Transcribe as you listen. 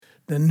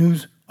The new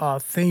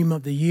theme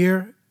of the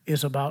year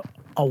is about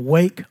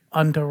awake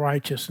unto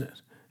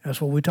righteousness. That's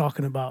what we're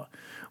talking about.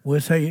 We'll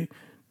say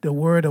the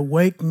word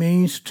awake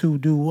means to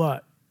do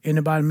what?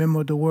 Anybody remember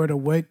what the word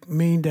awake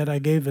mean that I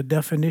gave a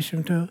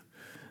definition to?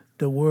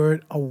 The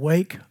word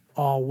awake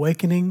or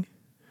awakening,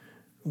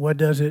 what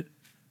does it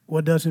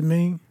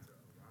mean?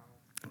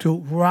 To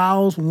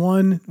rouse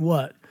one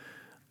what?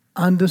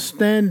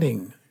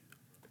 Understanding.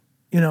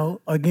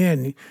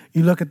 Again,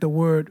 you look at the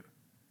word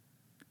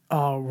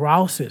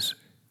rouses.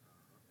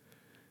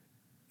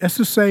 That's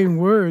the same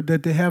word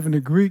that they have in the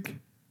Greek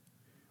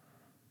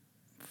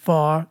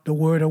for the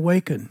word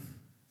awaken.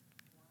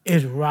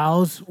 Is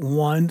rouse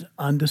one's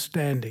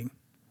understanding,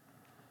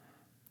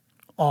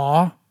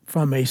 or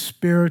from a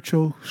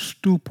spiritual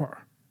stupor.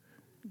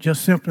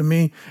 Just simply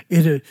mean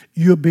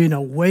you're being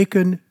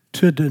awakened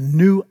to the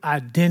new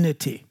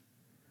identity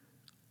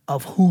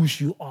of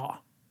whose you are.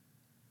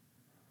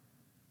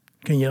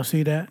 Can y'all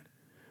see that?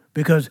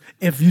 Because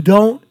if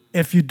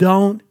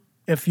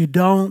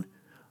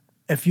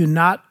you're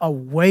not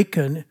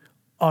awakened,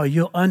 or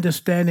your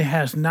understanding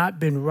has not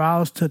been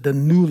roused to the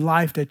new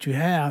life that you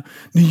have,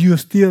 then you'll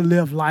still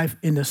live life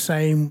in the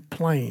same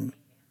plane.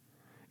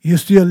 You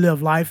still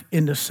live life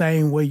in the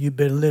same way you've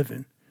been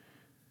living,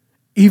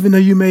 even though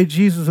you made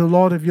Jesus the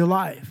Lord of your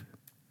life.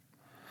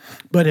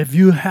 But if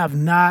you have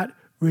not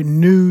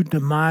renewed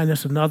the mind,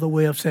 that's another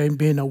way of saying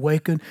being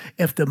awakened.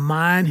 If the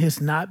mind has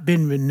not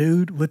been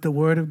renewed with the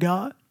Word of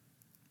God,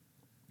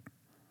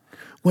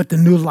 with the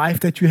new life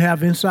that you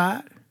have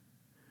inside,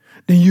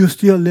 then you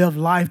still live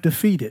life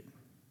defeated.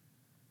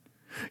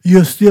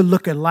 You'll still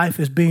look at life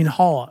as being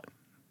hard.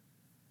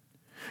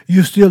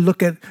 You still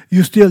look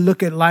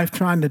at life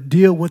trying to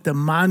deal with the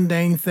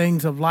mundane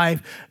things of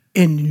life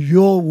in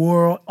your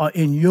world or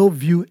in your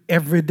view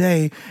every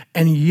day,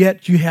 and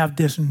yet you have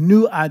this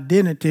new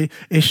identity.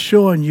 It's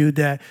showing you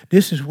that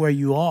this is where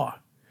you are,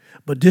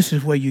 but this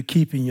is where you're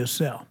keeping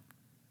yourself.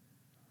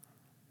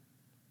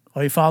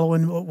 Are you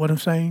following what I'm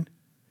saying?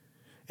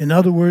 In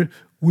other words,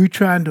 we're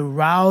trying to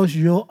rouse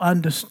your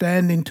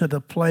understanding to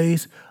the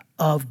place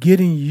of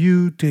getting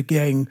you to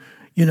gain,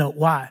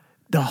 why?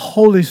 The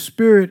Holy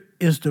Spirit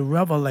is the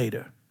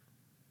revelator.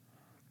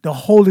 The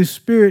Holy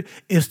Spirit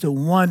is the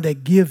one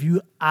that gives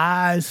you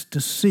eyes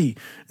to see,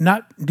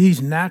 not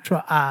these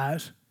natural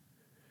eyes.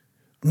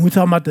 When we're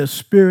talking about the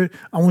Spirit,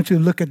 I want you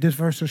to look at this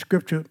verse of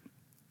Scripture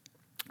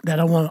that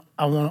I want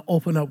to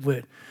open up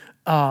with.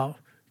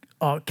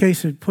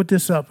 Casey, put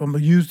this up. I'm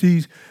going to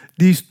use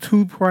these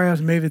two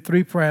prayers, maybe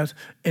three prayers,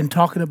 in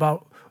talking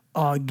about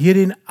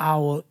getting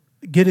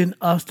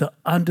us to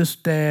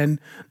understand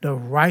the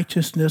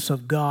righteousness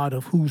of God,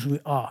 of whose we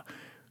are.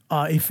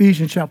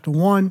 Ephesians chapter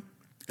 1,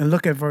 and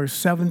look at verse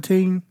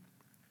 17.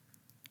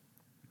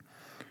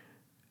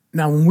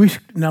 Now,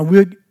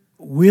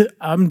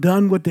 I'm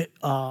done with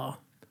the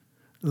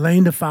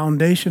laying the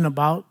foundation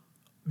about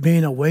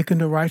being awakened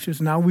to righteousness.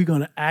 Now we're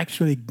going to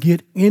actually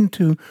get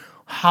into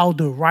how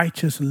the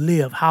righteous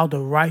live, how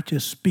the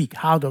righteous speak,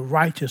 how the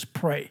righteous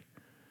pray,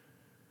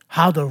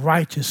 how the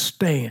righteous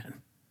stand.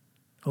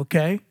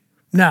 Okay?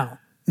 Now,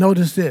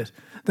 notice this,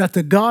 that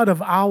the God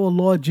of our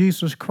Lord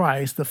Jesus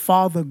Christ, the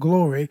Father of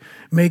glory,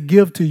 may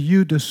give to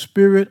you the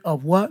spirit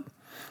of what?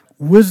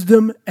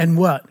 Wisdom and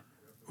what?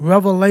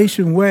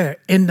 Revelation where?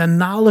 In the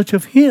knowledge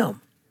of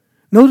Him.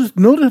 Notice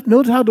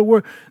how the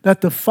word,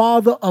 that the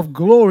Father of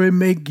glory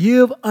may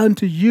give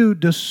unto you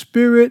the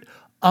spirit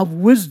of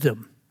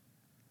wisdom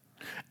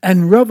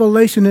and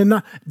revelation.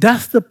 And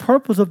that's the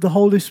purpose of the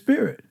Holy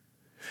Spirit.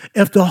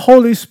 If the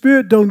Holy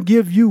Spirit don't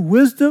give you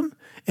wisdom,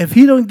 if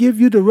He don't give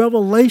you the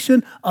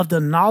revelation of the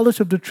knowledge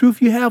of the truth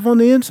you have on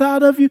the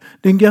inside of you,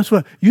 then guess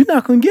what? You're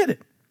not going to get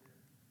it.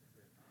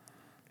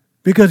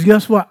 Because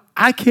guess what?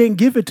 I can't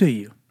give it to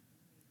you.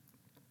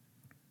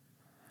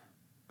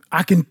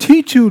 I can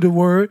teach you the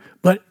word,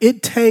 but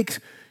it takes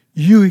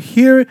you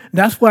hearing.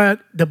 That's why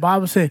the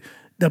Bible says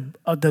the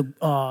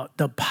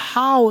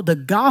power, the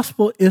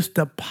gospel is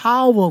the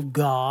power of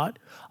God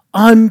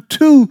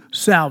unto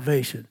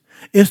salvation.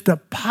 It's the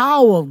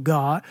power of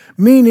God,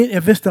 meaning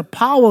if it's the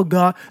power of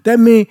God, that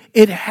means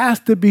it has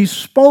to be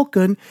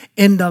spoken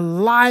in the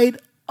light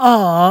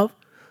of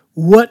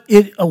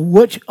of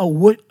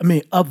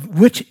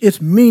which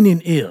its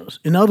meaning is.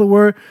 In other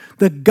words,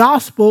 the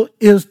gospel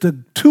is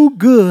the too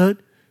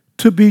good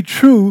to be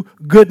true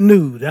good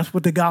news. That's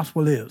what the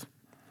gospel is.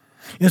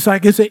 It's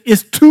like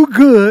it's too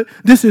good.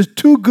 This is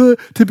too good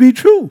to be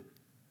true.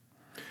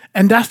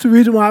 And that's the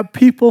reason why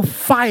people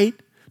fight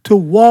to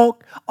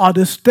walk or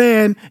to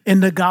stand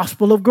in the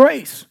gospel of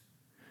grace.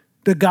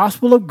 The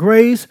gospel of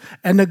grace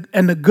and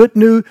the good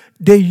news,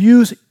 they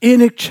use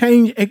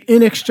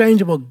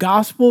inexchangeable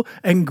gospel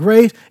and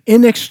grace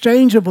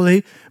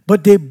interchangeably,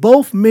 but they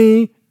both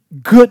mean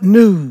good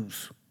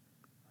news.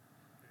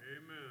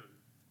 Amen.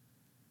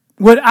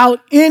 Without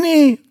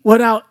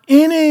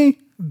any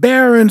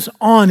bearings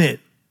on it.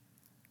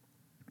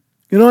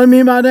 You know what I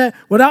mean by that?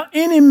 Without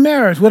any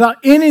merits, without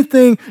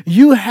anything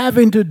you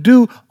having to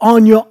do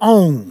on your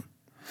own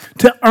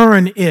to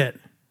earn it. Right.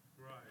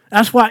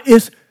 That's why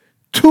it's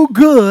too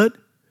good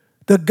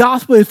The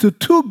gospel is the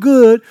too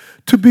good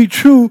to be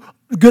true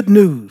good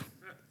news.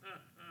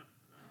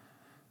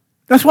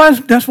 That's why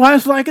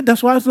it's like it.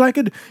 That's why it's like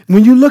it.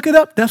 When you look it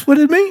up, that's what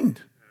it means.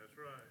 That's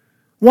right.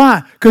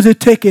 Why? Because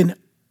it's taking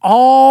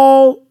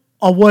all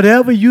of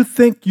whatever you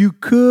think you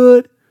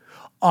could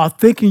or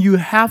thinking you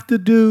have to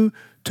do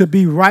to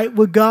be right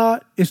with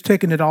God, it's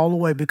taking it all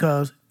away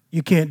because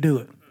you can't do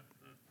it.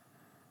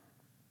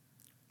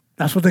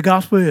 That's what the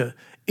gospel is.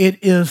 It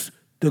is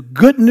the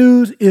good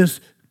news is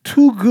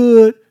too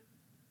good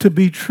to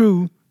be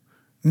true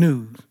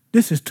news.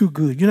 This is too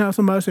good. You know how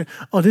somebody say,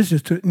 "Oh, this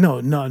is too." No.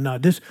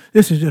 This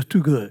is just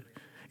too good.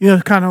 You know,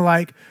 it's kind of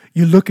like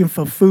you're looking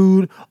for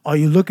food or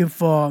you're looking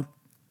for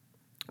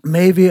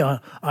maybe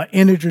a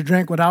energy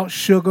drink without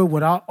sugar,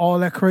 without all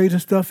that crazy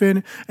stuff in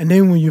it, and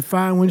then when you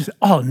find one, you say,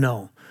 "Oh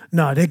no,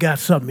 they got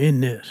something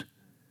in this."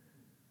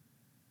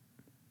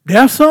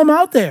 There's some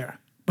out there,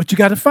 but you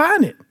got to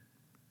find it.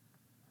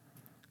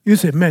 You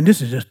say, "Man,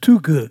 this is just too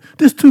good.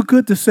 This is too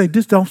good to say.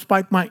 This don't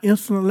spike my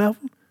insulin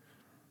level."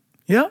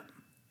 Yep.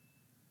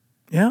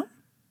 Yeah.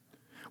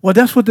 Well,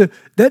 that's what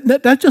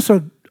that's just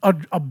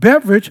a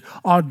beverage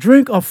or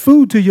drink or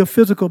food to your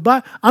physical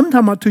body. I'm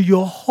talking about to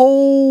your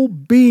whole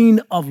being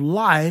of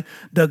life.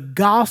 The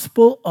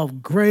gospel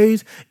of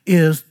grace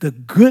is the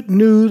good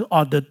news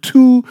or the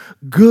too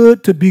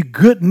good to be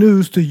good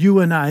news to you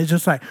and I. It's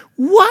just like,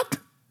 what?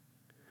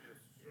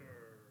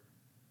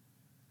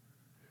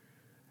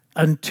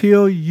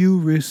 Until you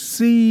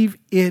receive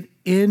it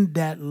in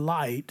that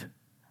light,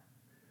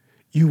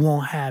 you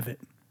won't have it.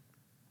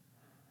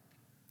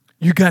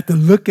 You got to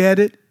look at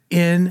it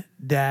in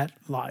that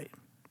light.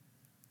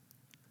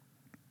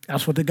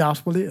 That's what the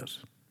gospel is.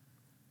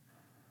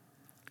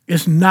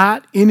 It's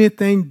not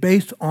anything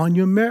based on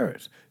your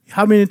merits.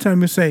 How many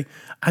times you say,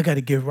 "I got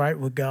to get right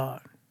with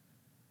God"?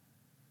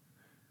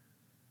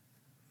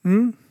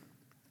 Or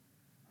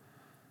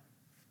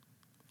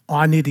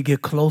 "I need to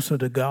get closer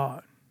to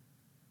God."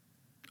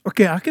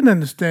 Okay, I can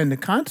understand the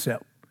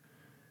concept.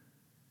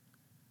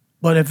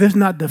 But if it's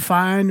not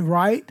defined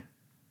right,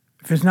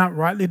 if it's not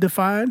rightly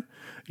defined,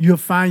 you'll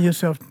find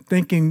yourself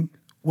thinking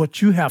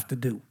what you have to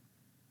do.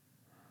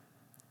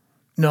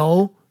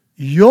 No,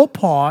 your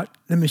part,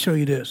 let me show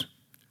you this.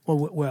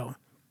 Well,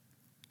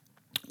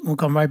 we'll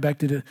come right back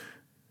to this.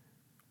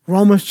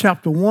 Romans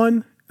chapter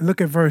 1, look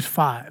at verse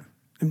 5.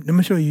 Let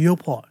me show you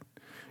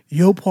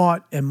your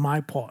part and my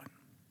part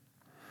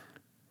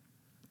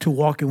to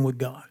walking with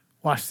God.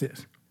 Watch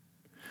this.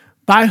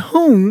 By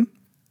whom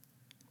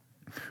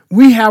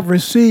we have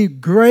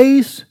received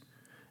grace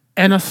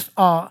and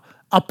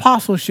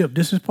apostleship.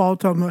 This is Paul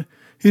talking about.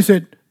 He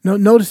said, no,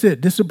 notice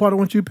it. This is the part I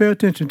want you to pay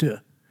attention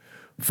to.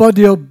 For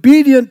the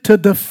obedient to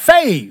the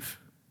faith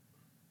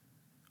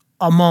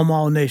among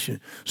all nations.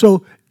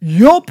 So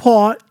your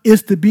part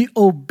is to be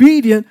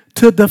obedient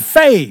to the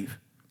faith.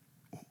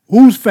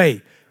 Whose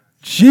faith?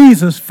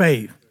 Jesus'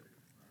 faith.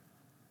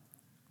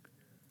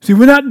 See,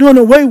 we're not doing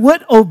away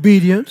with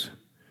obedience,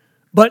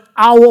 but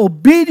our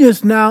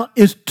obedience now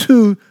is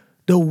to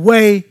the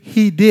way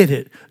he did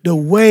it, the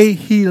way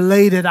he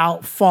laid it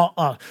out for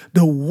us,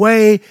 the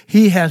way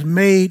he has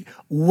made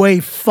way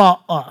for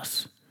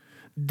us.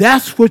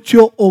 That's what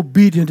your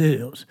obedience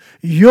is.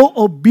 You're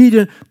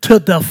obedient to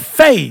the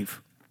faith.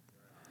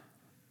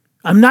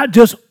 I'm not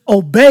just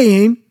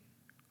obeying,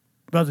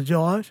 Brother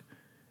George.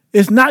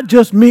 It's not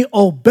just me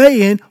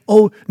obeying,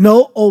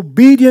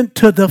 obedient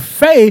to the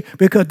faith,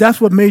 because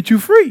that's what made you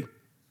free.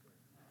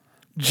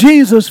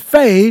 Jesus'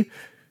 faith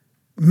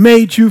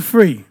made you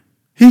free.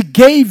 He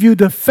gave you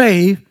the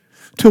faith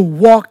to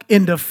walk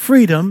in the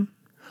freedom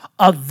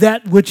of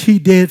that which he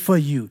did for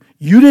you.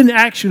 You didn't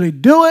actually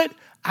do it.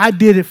 I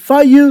did it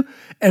for you.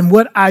 And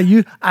what I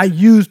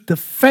used the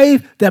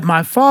faith that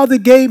my Father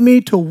gave me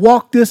to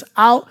walk this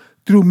out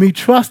through me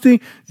trusting.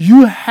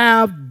 You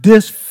have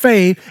this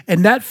faith,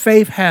 and that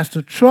faith has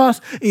the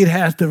trust. It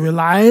has the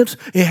reliance.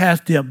 It has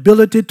the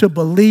ability to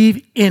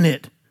believe in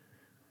it.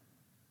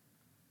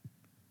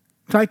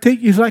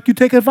 It's like you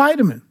take a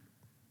vitamin,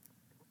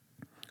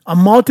 a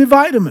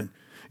multivitamin.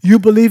 You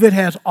believe it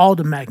has all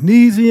the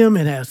magnesium,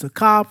 it has the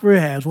copper,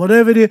 it has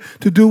whatever it is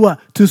to do what?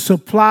 To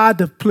supply,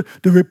 to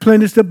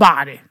replenish the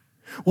body.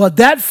 Well,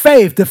 that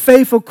faith, the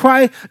faith of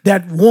Christ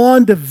that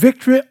won the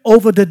victory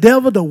over the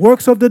devil, the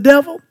works of the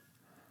devil,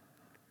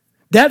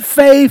 that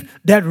faith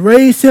that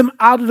raised him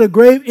out of the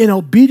grave in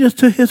obedience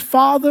to his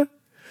Father,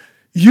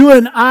 you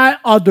and I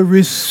are the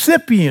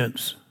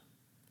recipients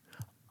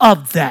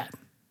of that.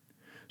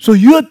 So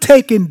you're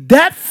taking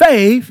that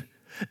faith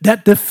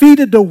that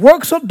defeated the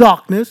works of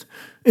darkness,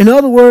 in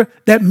other words,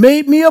 that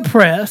made me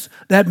oppressed,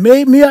 that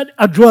made me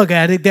a drug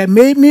addict, that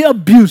made me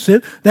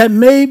abusive, that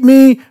made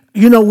me,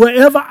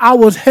 wherever I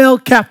was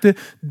held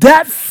captive,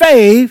 that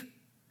faith,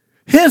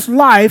 his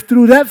life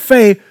through that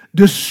faith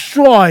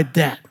destroyed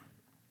that.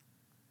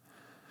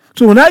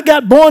 So when I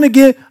got born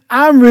again,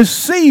 I'm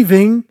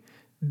receiving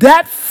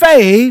that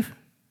faith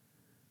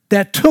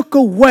that took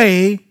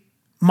away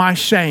my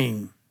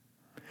shame,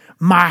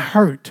 my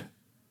hurt,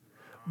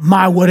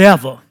 my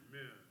whatever.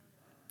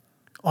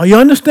 Are you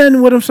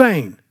understanding what I'm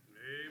saying?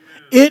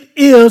 It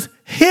is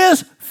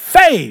his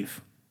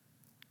faith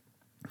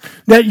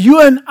that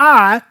you and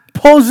I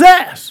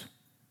possess.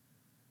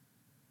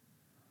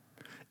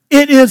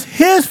 It is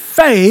his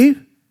faith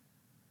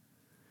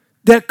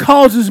that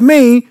causes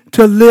me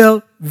to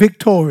live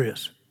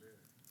victorious.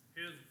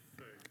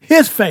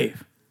 His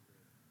faith.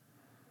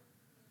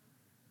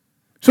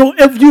 So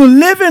if you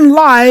live in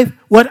life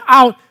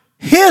without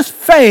his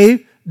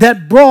faith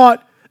that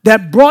brought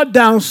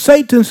down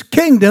Satan's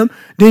kingdom,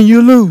 then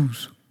you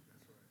lose.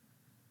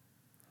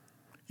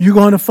 You're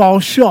going to fall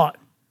short.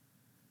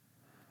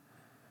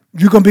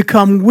 You're going to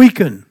become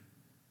weakened.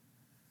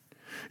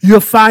 You'll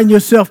find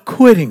yourself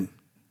quitting.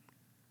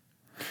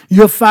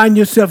 You'll find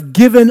yourself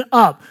giving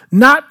up,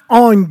 not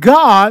on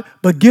God,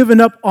 but giving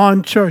up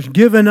on church,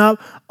 giving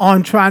up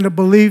on trying to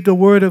believe the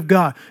word of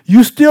God.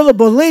 You're still a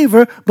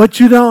believer, but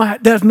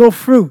there's no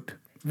fruit,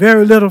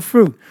 very little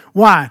fruit.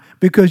 Why?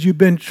 Because you've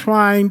been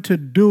trying to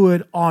do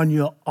it on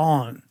your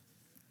own.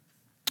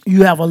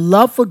 You have a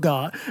love for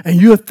God,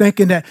 and you're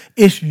thinking that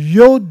it's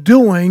your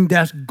doing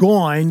that's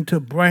going to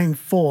bring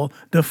forth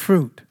the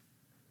fruit.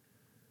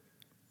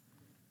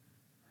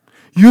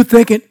 You're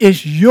thinking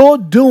it's your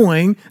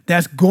doing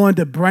that's going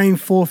to bring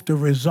forth the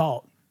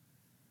result.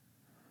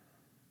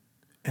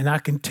 And I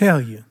can tell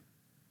you,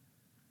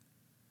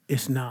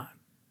 it's not.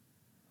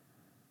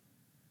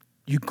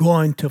 You're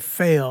going to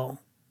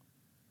fail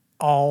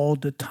all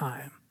the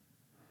time.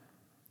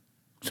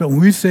 So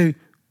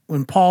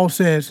when Paul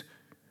says,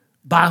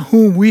 by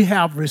whom we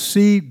have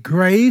received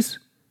grace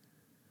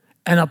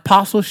and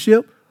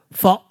apostleship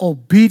for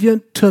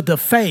obedience to the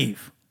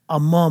faith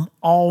among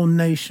all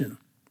nations.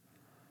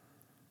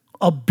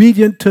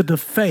 Obedient to the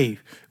faith.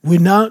 We're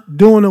not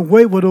doing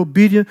away with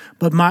obedience,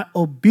 but my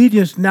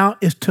obedience now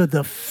is to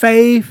the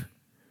faith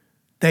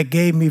that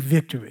gave me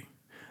victory.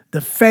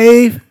 The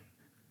faith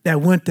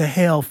that went to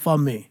hell for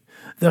me.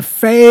 The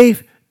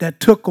faith that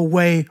took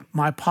away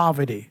my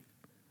poverty,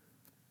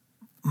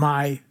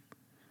 my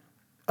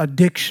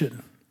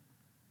addiction.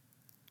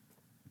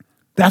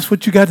 That's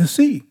what you got to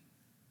see.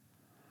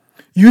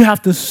 You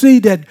have to see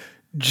that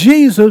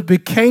Jesus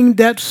became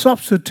that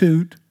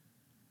substitute,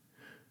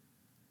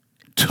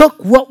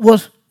 took what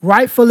was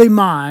rightfully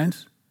mine,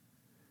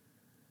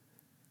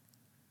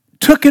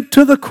 took it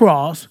to the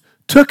cross,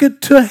 took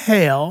it to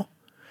hell,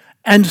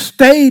 and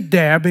stayed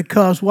there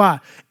because why?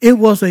 It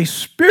was a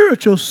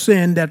spiritual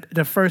sin that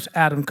the first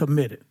Adam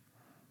committed.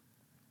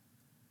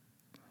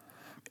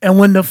 And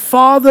when the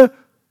Father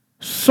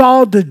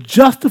saw the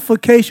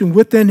justification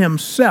within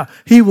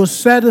himself, he was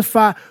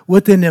satisfied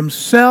within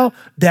himself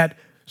that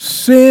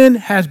sin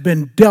has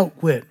been dealt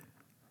with.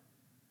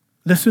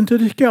 Listen to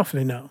this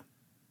carefully now.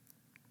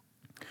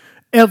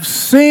 If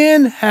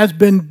sin has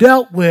been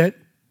dealt with,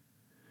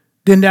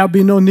 then there'll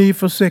be no need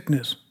for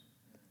sickness.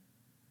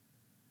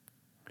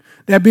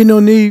 There'll be no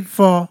need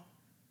for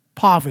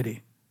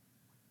poverty.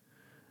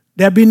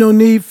 There'll be no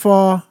need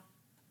for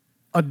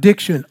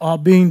addiction or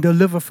being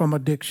delivered from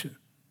addiction.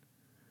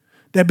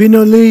 There'll be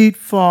no need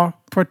for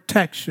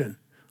protection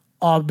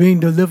or being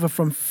delivered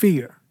from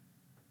fear.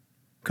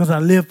 Because I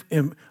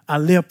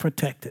live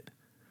protected.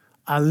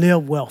 I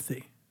live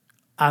wealthy.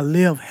 I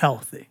live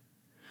healthy.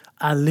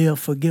 I live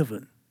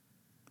forgiven.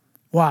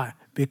 Why?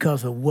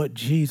 Because of what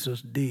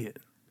Jesus did.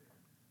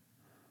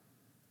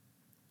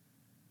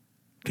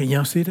 Can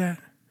y'all see that?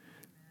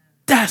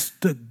 That's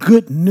the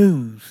good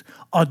news,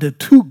 or the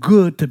too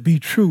good to be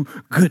true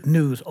good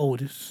news,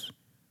 Otis.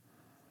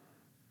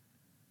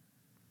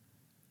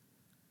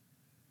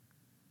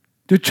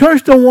 The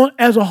church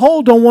as a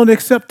whole don't want to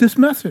accept this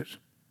message.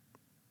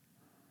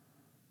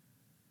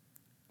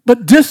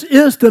 But this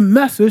is the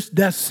message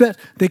that sets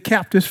the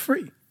captives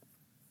free.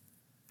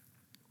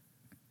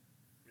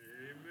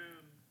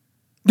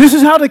 This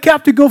is how the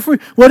captive go free.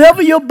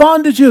 Whatever your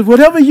bondage is,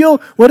 whatever your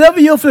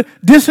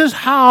this is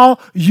how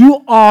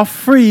you are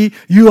free.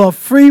 You are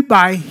free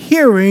by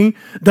hearing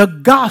the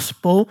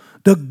gospel,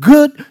 the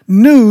good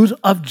news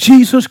of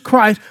Jesus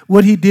Christ,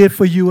 what he did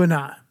for you and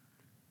I.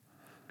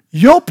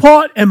 Your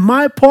part and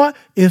my part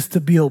is to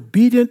be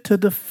obedient to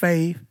the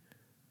faith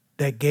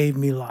that gave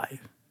me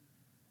life.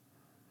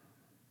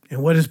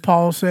 And what has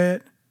Paul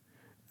said?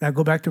 Now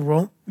go back to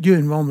Rome. You're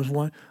in Romans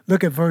 1.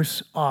 Look at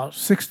verse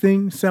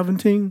 16,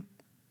 17.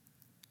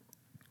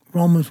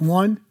 Romans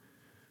 1.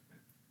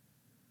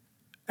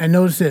 And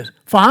notice this.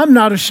 For I'm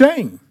not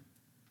ashamed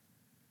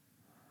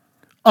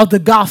of the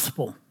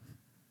gospel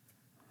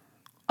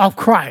of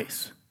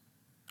Christ.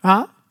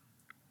 Huh?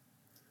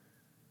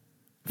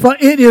 For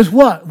it is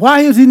what?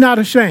 Why is he not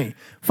ashamed?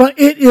 For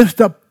it is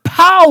the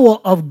power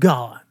of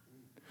God.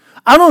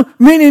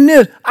 Meaning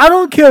this, I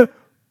don't care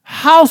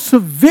how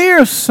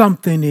severe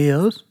something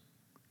is.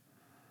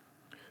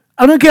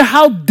 I don't care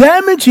how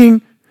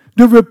damaging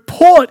the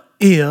report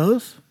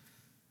is.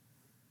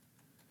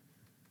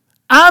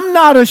 I'm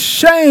not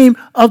ashamed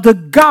of the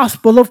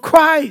gospel of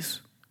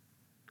Christ.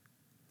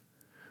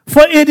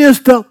 For it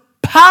is the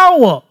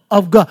power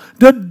of God,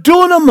 the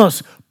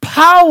dunamis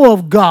power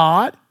of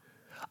God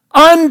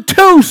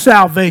unto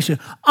salvation,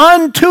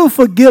 unto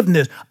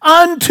forgiveness,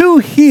 unto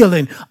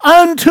healing,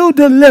 unto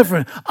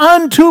deliverance,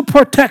 unto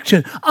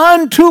protection,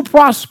 unto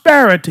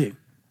prosperity.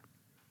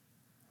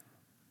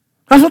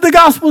 That's what the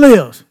gospel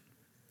is.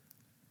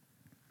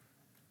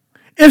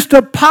 It's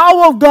the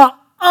power of God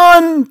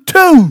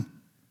unto.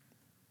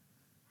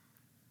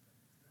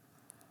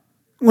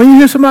 When you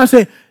hear somebody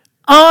say,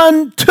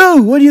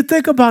 unto, what do you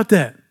think about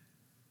that?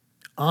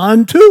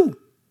 Unto.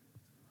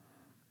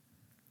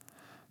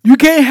 You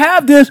can't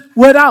have this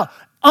without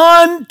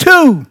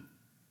unto.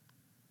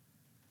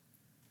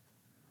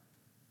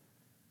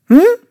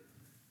 The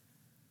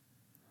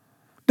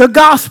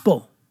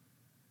gospel.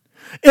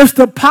 It's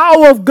the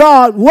power of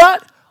God,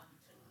 what?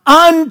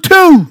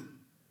 Unto.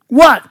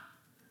 What?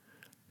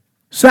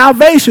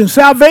 Salvation.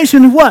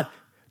 Salvation is what?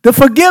 The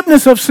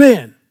forgiveness of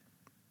sin.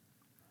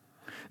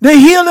 The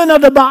healing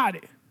of the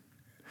body.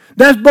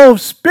 That's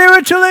both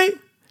spiritually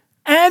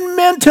and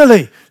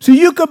mentally. So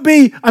you could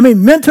be,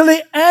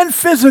 mentally and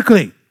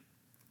physically.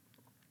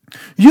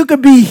 You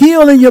could be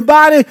healed in your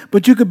body,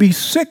 but you could be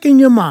sick in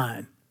your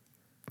mind.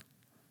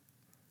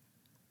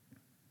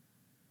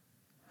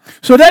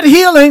 So that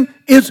healing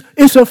is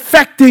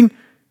affecting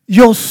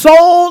your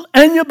soul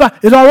and your body.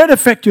 It already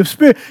affects your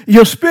spirit.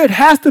 Your spirit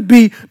has to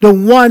be the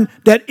one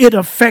that it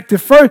affected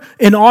first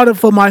in order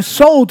for my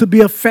soul to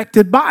be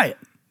affected by it.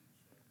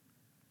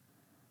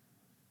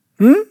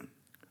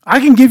 I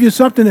can give you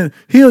something to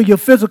heal your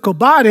physical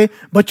body,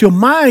 but your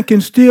mind can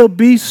still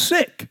be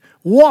sick,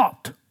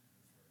 warped.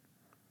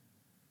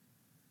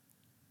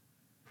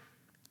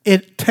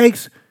 It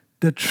takes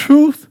the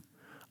truth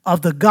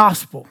of the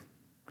gospel.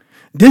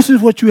 This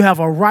is what you have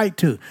a right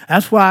to.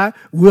 That's why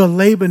we're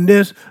labeling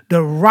this,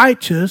 the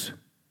righteous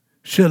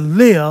should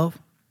live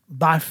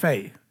by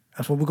faith.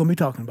 That's what we're going to be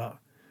talking about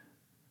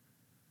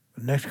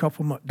the next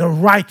couple of months. The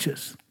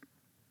righteous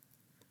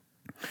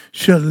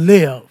should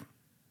live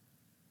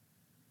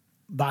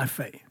by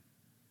faith.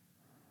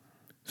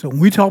 So when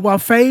we talk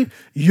about faith,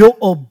 your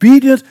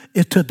obedience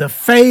is to the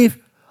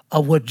faith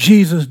of what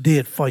Jesus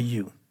did for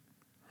you.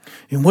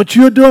 And what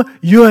you're doing,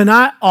 you and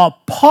I are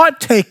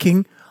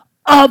partaking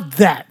of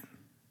that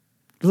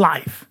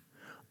life,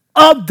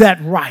 of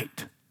that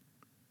right.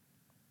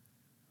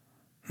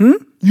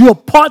 You're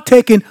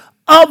partaking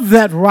of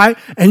that right,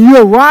 and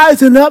you're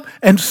rising up,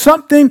 and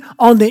something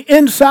on the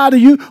inside of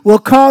you will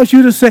cause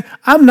you to say,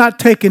 I'm not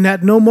taking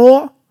that no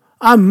more.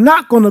 I'm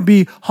not going to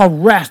be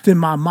harassed in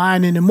my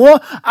mind anymore.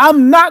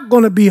 I'm not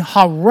going to be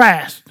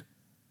harassed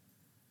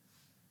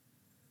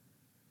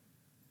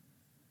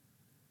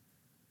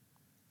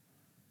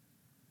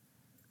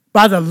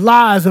by the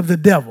lies of the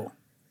devil.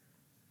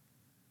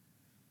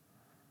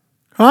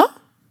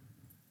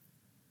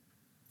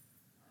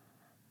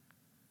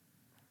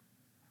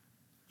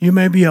 You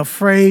may be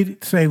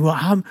afraid, say,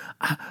 well,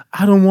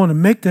 I don't want to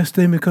make that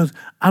statement because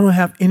I don't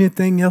have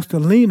anything else to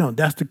lean on.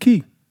 That's the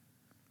key.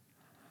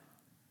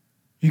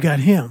 You got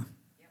him.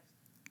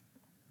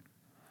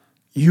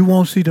 You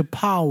won't see the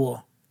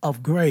power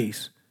of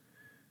grace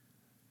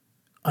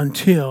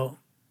until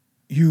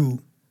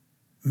you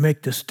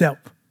make the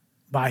step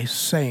by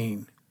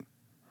saying.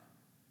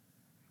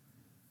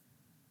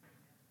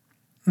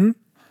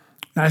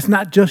 Now, it's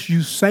not just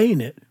you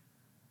saying it,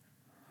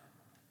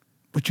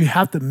 but you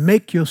have to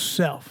make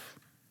yourself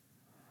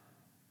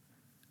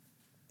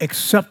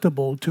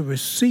acceptable to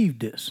receive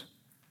this.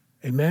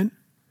 Amen?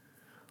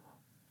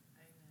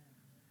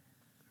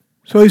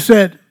 So he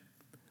said,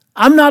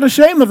 I'm not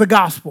ashamed of the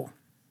gospel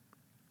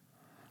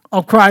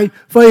of Christ,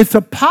 for it's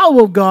the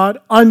power of God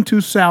unto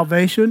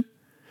salvation.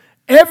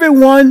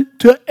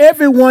 To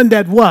everyone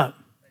that what?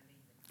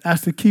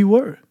 That's the key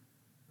word.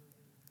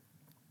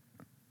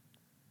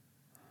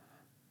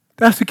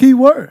 That's the key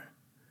word.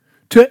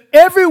 To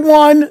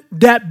everyone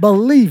that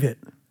believe it.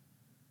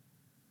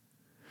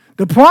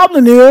 The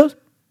problem is,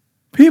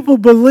 people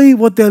believe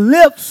with their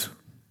lips,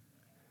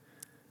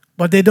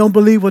 but they don't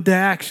believe with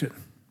their action.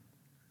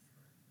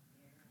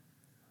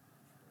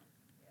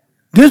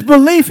 This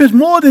belief is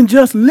more than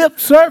just lip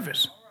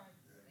service.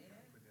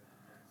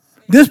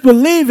 This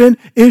believing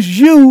is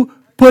you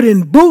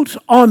putting boots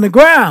on the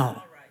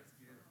ground.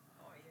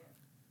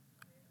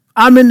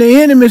 I'm in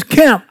the enemy's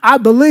camp. I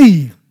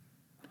believe.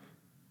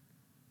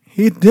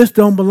 This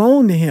don't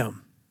belong to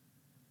him.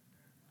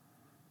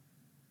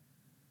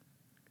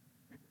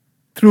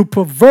 Through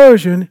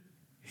perversion,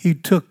 he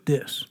took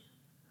this.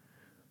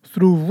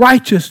 Through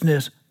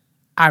righteousness,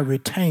 I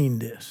retain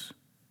this.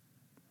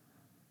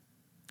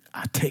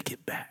 I take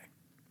it back.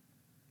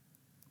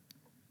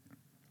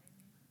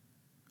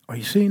 Are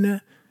you seeing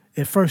that?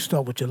 It first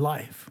starts with your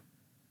life.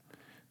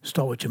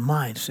 Start with your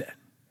mindset.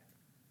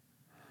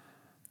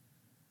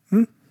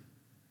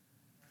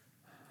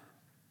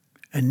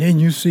 And then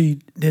you see,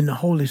 then the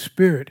Holy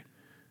Spirit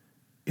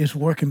is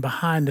working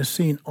behind the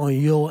scene on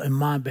your and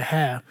my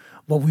behalf,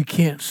 what we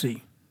can't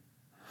see.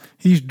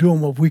 He's doing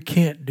what we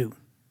can't do.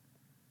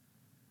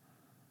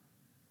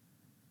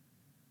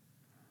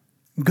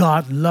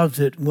 God loves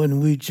it when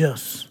we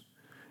just,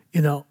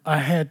 I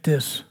had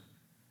this,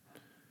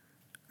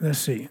 let's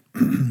see.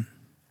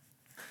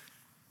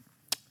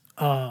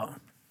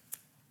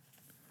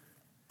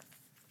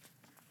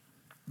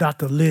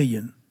 Dr.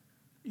 Lillian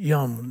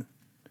Young,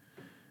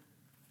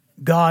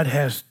 God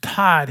has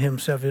tied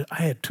himself. I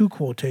had two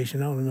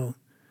quotations. I don't know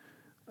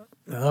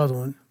the other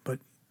one, but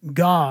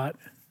God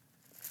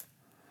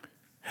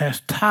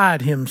has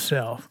tied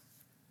himself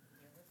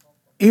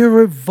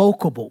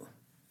irrevocable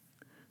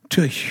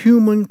to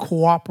human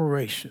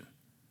cooperation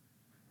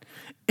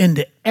in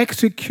the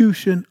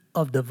execution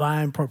of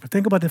divine purpose.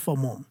 Think about this for a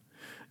moment.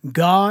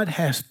 God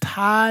has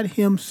tied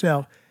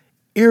himself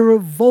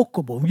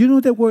irrevocable. You know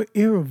that word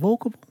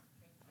irrevocable?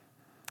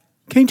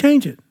 Can't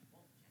change it.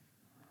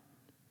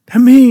 I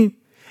mean,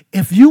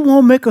 if you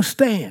won't make a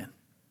stand,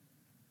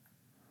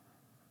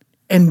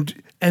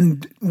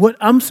 and what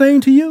I'm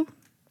saying to you,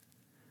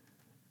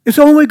 it's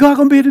the only way God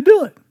gonna be able to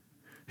do it.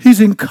 He's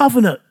in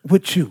covenant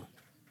with you.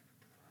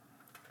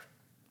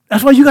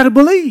 That's why you got to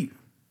believe.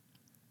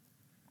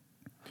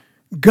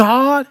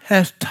 God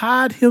has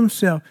tied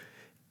himself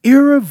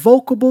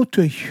irrevocable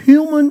to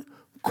human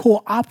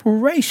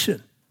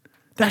cooperation.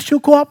 That's your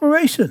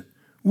cooperation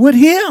with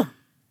him.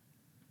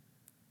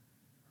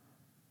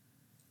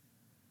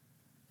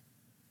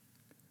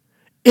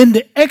 In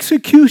the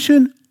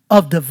execution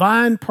of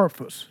divine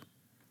purpose,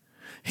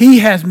 he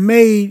has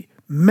made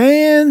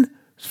man's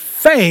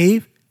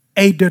faith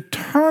a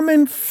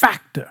determined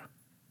factor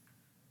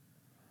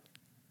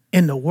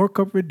in the work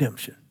of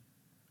redemption.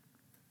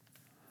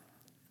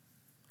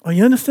 Are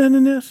you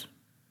understanding this?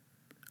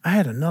 I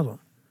had another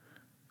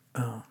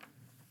one.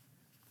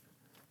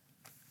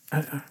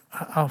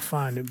 I'll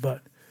find it,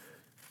 but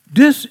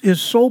this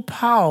is so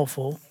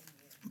powerful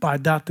by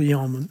Dr.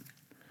 Yeoman,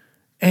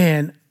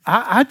 and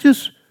I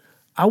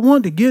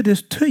wanted to give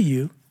this to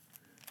you,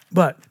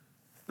 but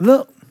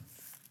look,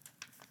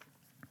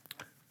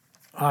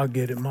 I'll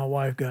get it. My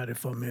wife got it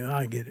for me.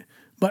 I'll get it.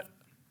 But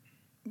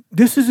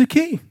this is the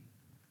key.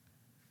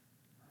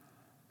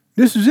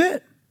 This is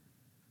it.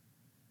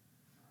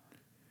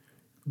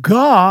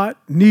 God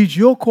needs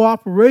your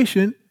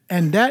cooperation,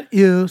 and that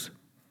is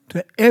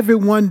to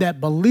everyone that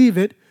believe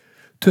it,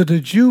 to the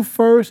Jew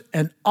first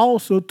and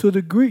also to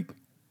the Greek.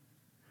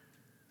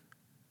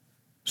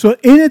 So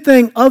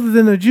anything other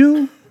than a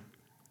Jew,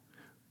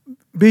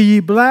 be ye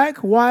black,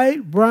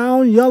 white,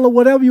 brown, yellow,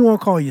 whatever you want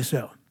to call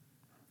yourself,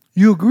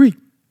 you agree.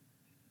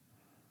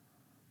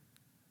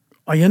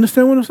 Are you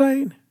understand what I'm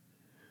saying?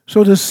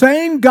 So the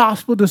same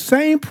gospel, the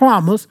same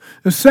promise,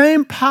 the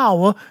same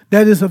power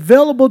that is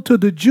available to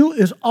the Jew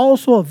is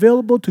also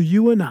available to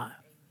you and I.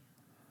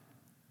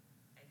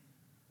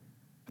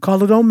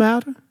 Color don't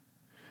matter.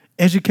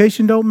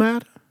 Education don't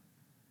matter.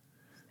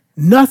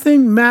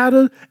 Nothing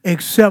matters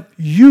except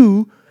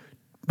you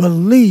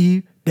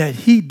believe that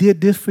he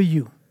did this for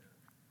you.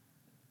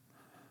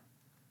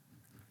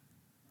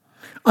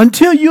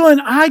 Until you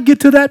and I get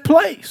to that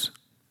place,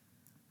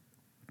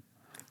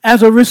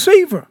 as a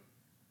receiver,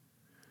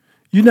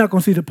 you're not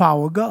going to see the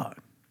power of God.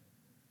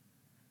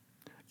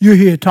 You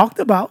hear it talked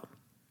about.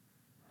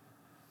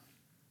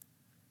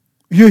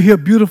 You hear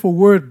beautiful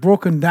words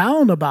broken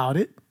down about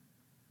it.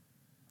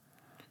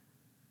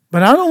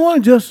 But I don't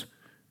want to just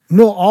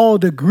know all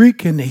the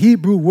Greek and the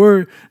Hebrew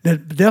word, the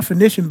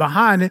definition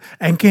behind it,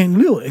 and can't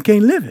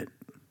live it.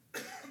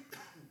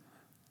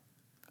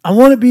 I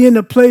want to be in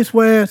the place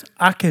where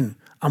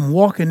I'm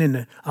walking in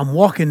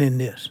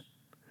this.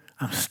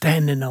 I'm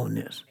standing on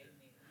this.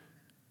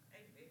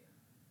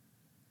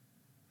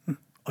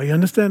 Are you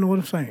understanding what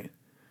I'm saying?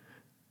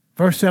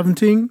 Verse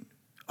 17,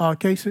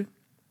 Casey.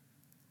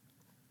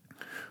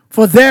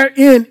 For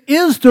therein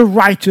is the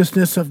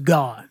righteousness of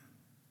God.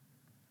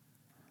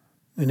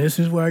 And this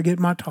is where I get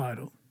my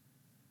title.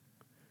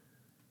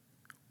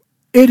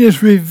 It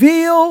is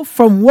revealed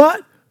from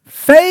what?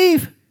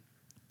 Faith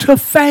to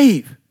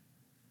faith.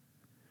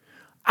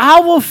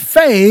 Our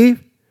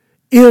faith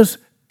is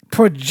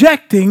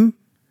projecting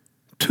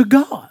to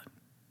God.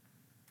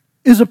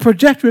 Is a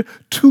projector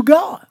to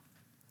God.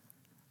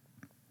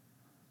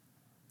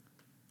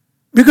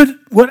 Because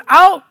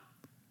without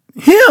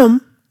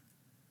him,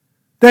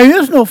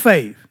 there is no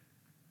faith.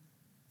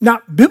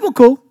 Not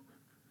biblical.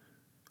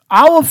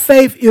 Our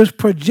faith is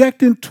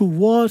projecting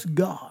towards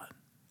God.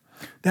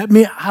 That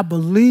means I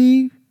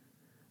believe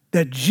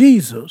that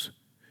Jesus,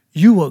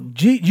 you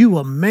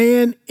were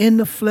man in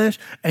the flesh,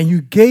 and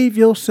you gave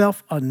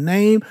yourself a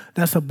name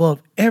that's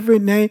above every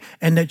name,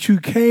 and that you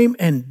came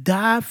and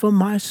died for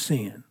my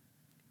sin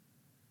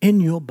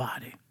in your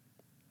body.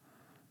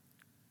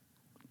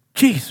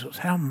 Jesus,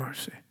 have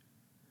mercy.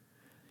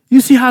 You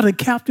see how the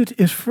captive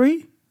is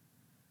free?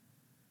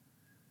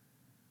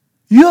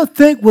 You'll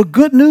think with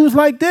good news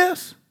like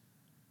this,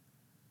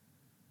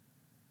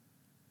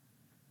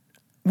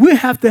 we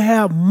have to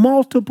have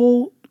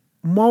multiple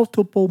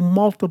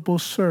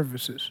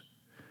services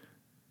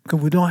because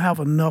we don't have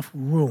enough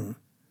room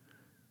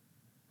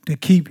to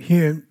keep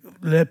hearing,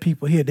 let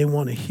people hear. They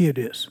want to hear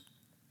this.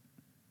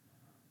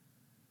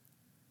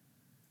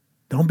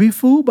 Don't be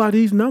fooled by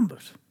these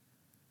numbers.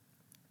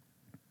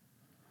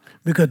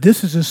 Because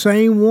this is the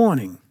same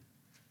warning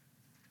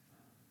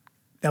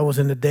that was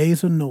in the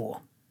days of Noah.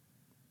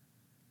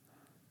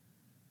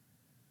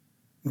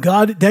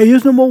 God, there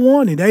is no more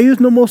warning. There is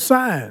no more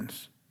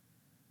signs.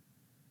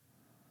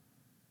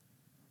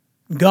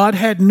 God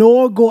had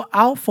Noah go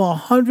out for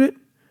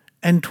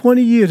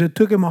 120 years. It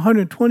took him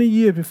 120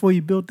 years before he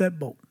built that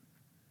boat.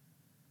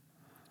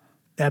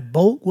 That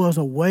boat was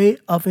a way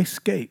of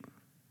escape.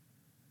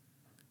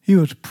 He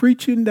was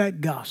preaching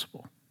that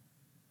gospel.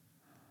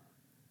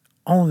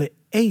 Only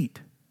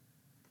 8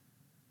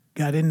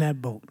 got in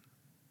that boat.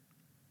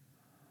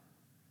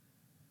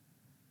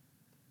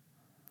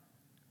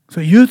 So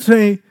you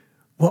say,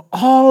 well,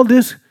 all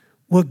this,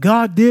 what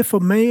God did for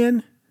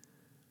man,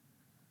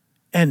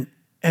 and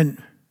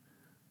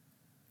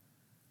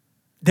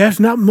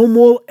there's not no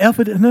more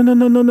evidence.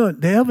 No.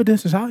 The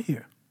evidence is out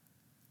here.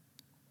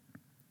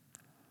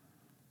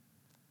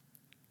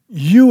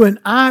 You and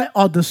I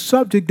are the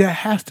subject that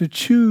has to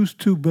choose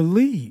to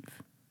believe.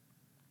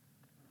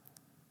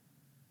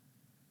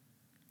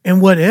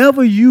 And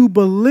whatever you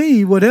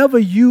believe, whatever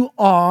you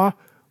are,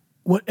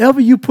 whatever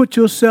you put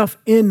yourself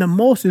in the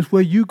most is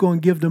where you're going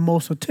to give the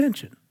most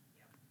attention.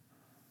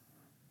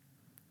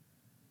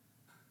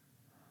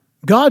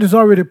 God has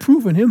already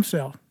proven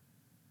himself.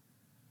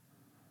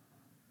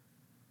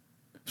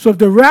 So if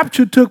the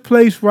rapture took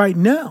place right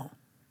now,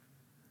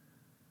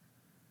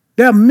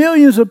 there are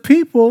millions of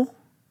people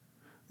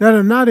that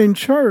are not in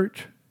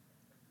church,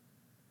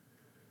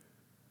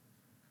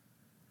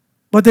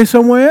 but they're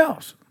somewhere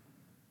else.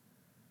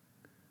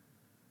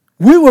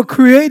 We were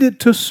created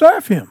to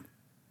serve him.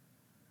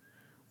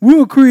 We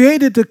were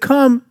created to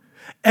come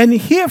and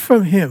hear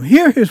from him,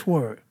 hear his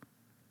word.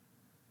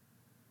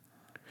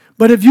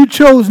 But if you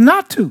chose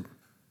not to,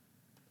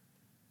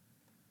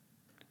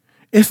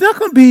 it's not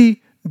going to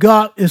be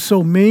God is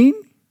so mean.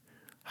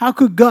 How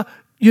could God,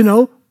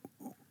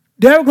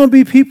 there are going to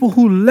be people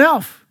who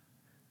left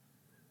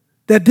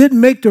that didn't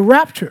make the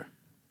rapture.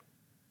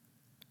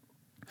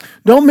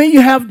 Don't mean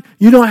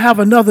you don't have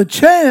another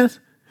chance,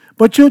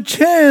 but your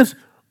chance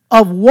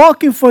of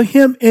walking for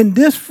him in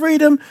this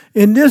freedom,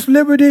 in this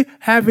liberty,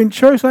 having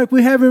church like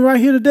we're having right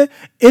here today,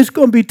 it's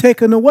going to be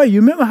taken away.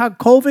 You remember how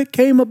COVID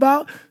came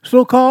about,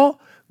 so-called?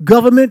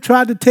 Government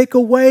tried to take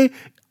away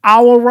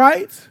our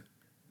rights.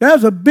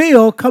 There's a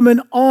bill coming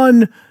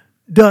on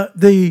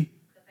the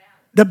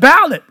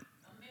ballot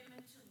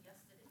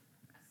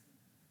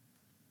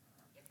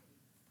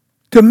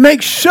to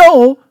make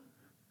sure,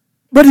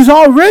 but it's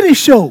already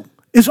shown.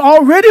 It's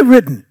already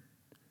written.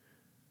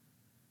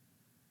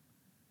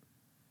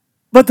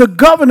 But the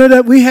governor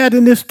that we had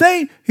in this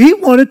state, he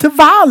wanted to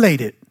violate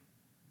it.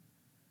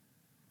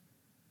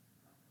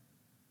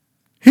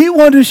 He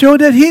wanted to show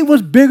that he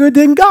was bigger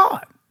than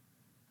God.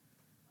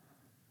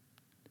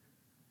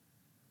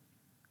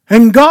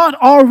 And God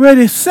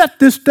already set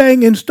this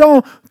thing in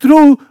stone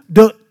through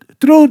the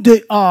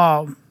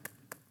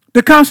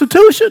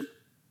Constitution.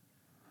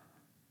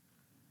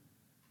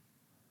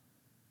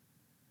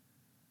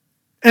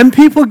 And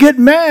people get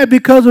mad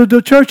because of the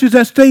churches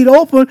that stayed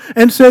open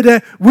and said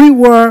that we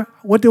were,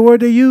 what the word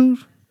they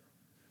use?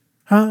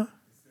 Huh?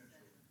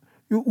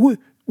 We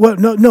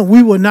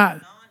were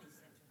not.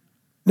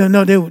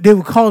 No, they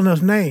were calling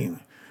us names.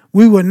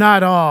 We were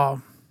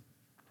not,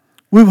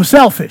 we were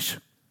selfish.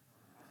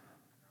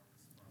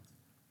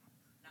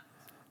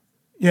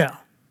 Yeah.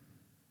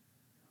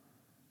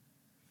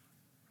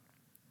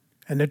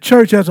 And the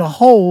church as a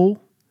whole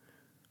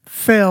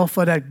fell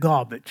for that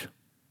garbage.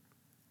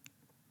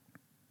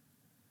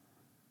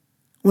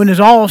 When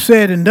it's all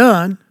said and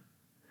done,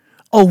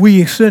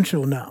 we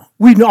essential now.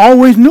 We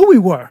always knew we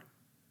were.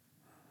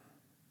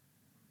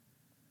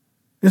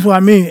 That's what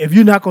I mean. If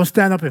you're not going to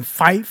stand up and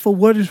fight for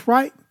what is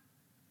right,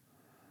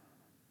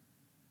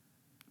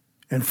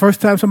 and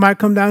first time somebody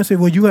come down and say,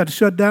 well, you got to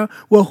shut down.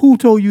 Well, who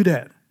told you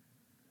that?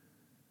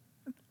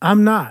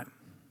 I'm not.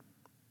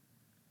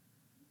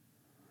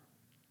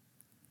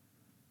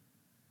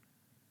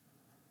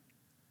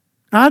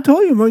 I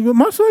told you,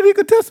 my son, he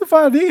could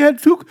testify. They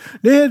had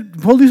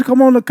police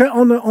come on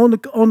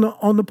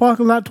the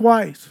parking lot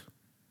twice,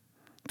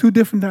 2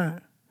 different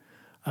times.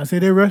 I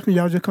said, they arrest me,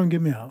 y'all just come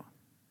get me out.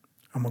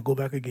 I'm gonna go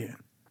back again.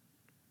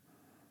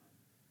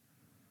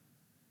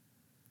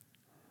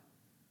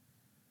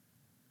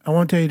 I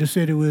won't tell you the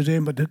city we was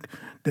in, but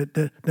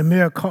the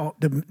mayor called,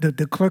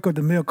 the clerk of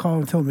the mayor called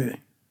and told me,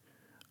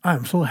 I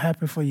am so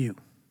happy for you.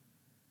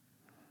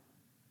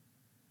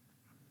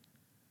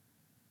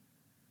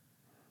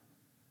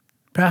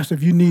 Pastor,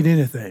 if you need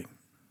anything,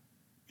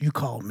 you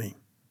call me.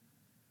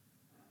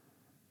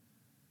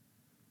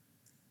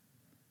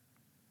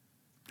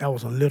 That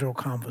was a literal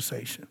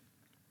conversation.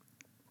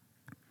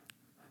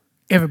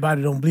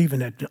 Everybody don't believe in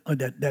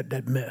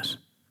that mess.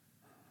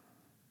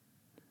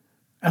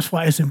 That's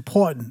why it's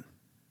important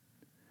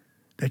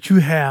that you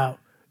have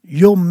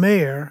your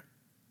mayor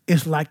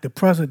is like the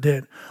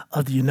president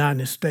of the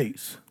United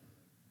States.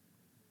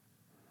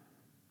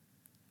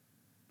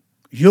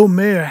 Your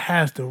mayor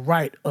has the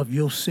right of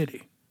your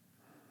city.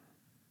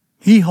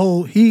 He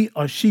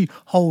or she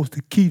holds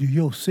the key to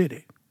your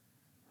city.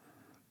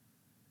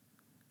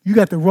 You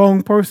got the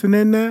wrong person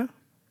in there,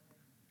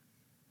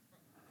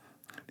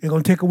 they're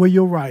going to take away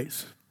your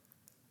rights.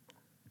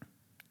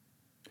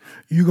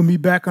 You're going to be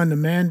back under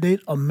the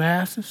mandate of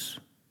masses.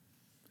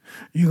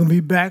 You're going to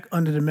be back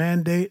under the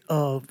mandate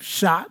of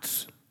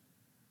shots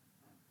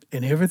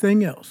and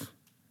everything else.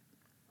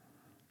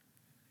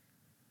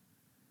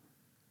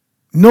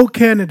 No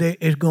candidate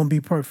is going to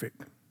be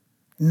perfect.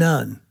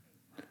 None.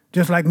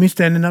 Just like me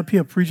standing up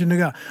here preaching to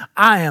God.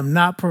 I am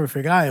not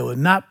perfect. I will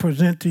not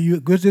present to you.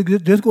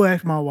 Just go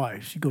ask my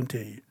wife. She's going to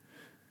tell you.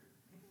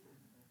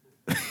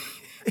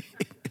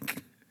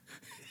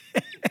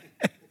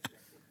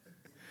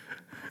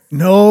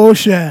 No,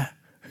 Sha.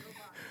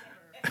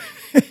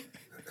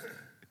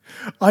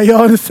 Are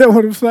y'all understand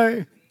what I'm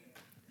saying?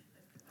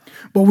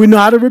 But we know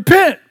how to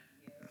repent,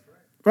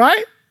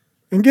 right?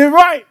 And get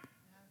right.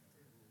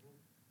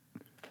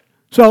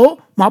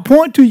 So my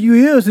point to you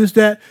is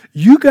that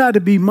you got to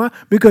be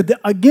because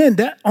again,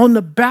 that on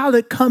the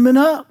ballot coming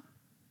up.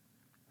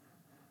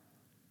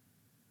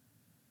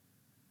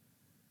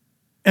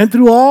 And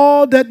through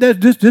all that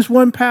this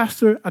one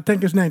pastor, I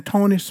think his name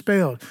Tony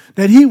Spells,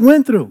 that he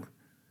went through.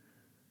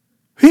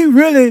 He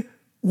really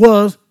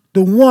was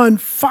the one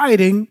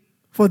fighting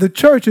for the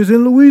churches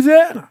in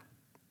Louisiana.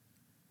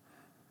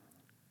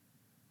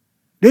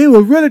 They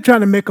were really trying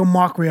to make a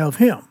mockery of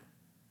him.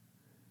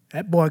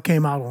 That boy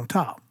came out on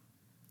top.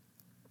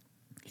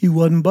 He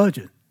wasn't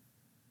budging.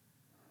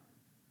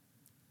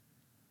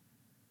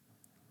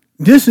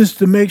 This is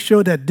to make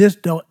sure that this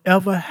don't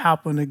ever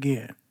happen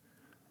again.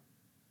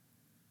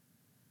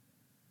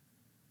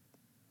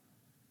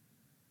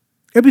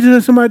 Every time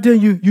somebody tell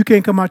you, you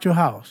can't come out your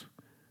house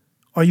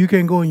or you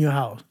can't go in your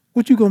house,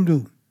 what you going to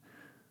do?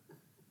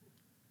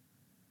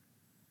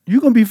 You're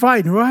going to be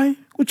fighting, right?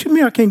 What you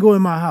mean I can't go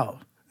in my house?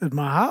 It's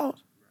my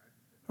house,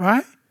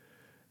 right?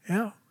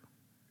 Yeah.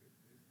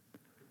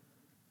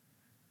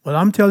 Well,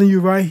 I'm telling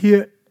you right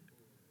here,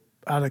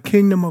 out of the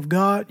kingdom of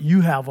God, you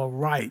have a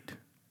right.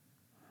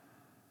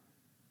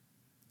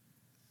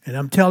 And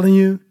I'm telling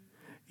you,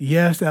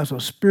 yes, there's a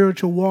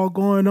spiritual war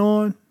going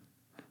on,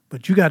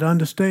 but you got to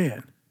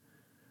understand,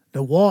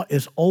 the war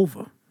is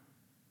over.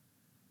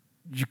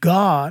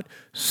 God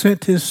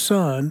sent his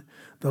son,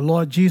 the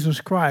Lord Jesus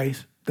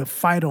Christ, to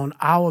fight on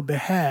our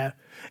behalf,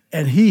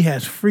 and he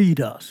has freed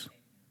us.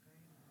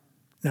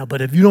 Now,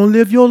 but if you don't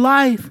live your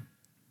life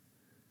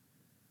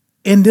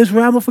in this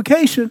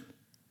ramification,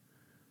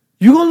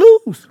 you're going to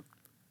lose.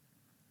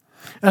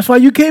 That's why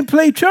you can't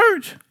play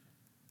church.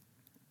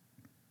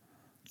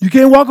 You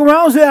can't walk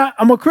around and say,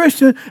 I'm a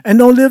Christian, and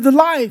don't live the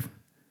life.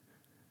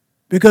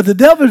 Because the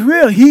devil is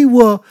real. He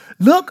will,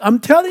 look, I'm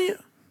telling you,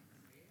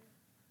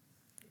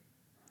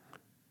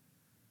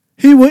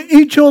 he will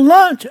eat your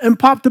lunch and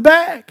pop the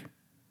bag.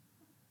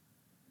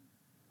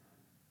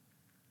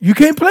 You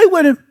can't play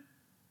with him.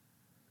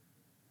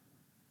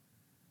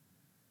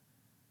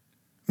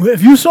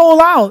 If you sold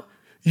out,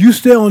 you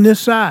stay on this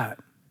side.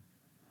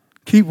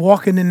 Keep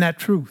walking in that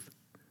truth.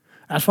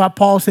 That's why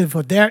Paul said,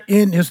 for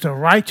therein is the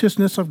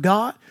righteousness of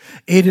God.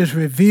 It is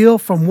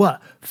revealed from what?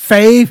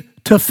 Faith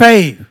to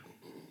faith.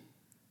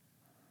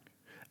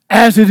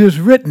 As it is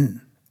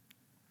written,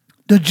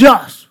 the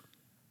just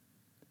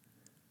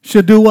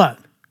should do what?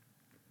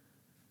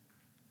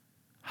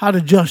 How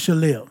the just shall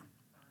live?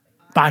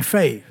 By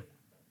faith.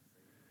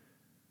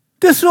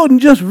 This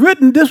wasn't just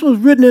written, this was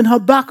written in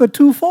Habakkuk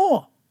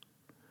 2:4.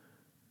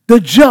 The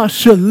just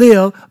shall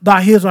live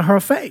by his or her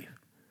faith.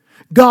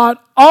 God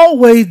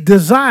always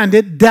designed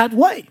it that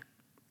way.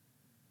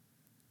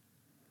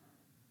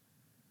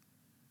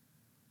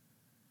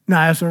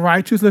 Now, as the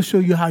righteous, let's show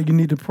you how you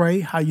need to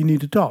pray, how you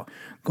need to talk.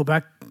 Go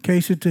back,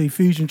 Casey, to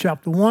Ephesians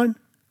chapter 1,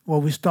 where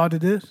we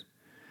started this,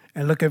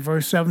 and look at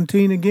verse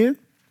 17 again.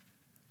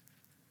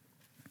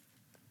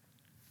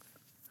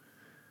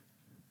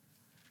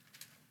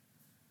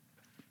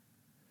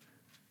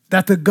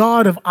 That the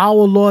God of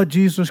our Lord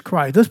Jesus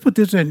Christ, let's put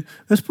it in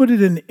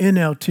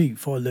NLT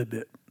for a little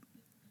bit.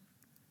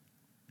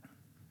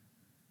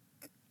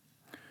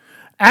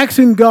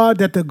 Asking God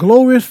that the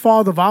glorious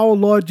Father of our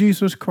Lord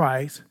Jesus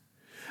Christ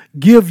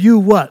give you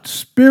what?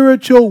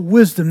 Spiritual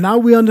wisdom. Now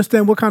we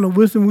understand what kind of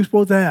wisdom we're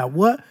supposed to have.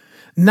 What?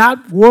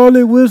 Not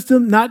worldly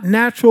wisdom, not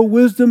natural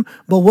wisdom,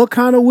 but what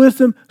kind of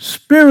wisdom?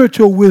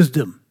 Spiritual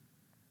wisdom.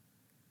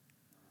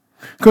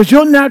 Because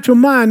your natural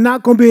mind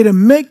not going to be able to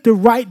make the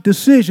right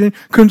decision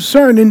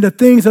concerning the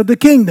things of the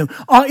kingdom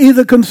or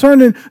either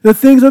concerning the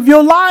things of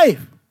your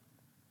life.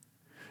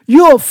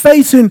 You are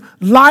facing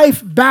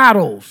life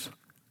battles.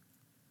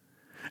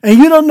 And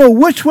you don't know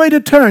which way to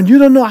turn. You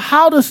don't know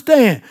how to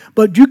stand.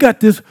 But you got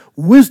this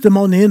wisdom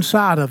on the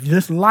inside of you,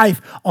 this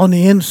life on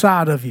the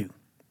inside of you.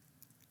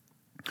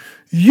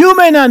 You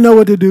may not know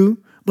what to do,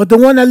 but the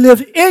one that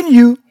lives in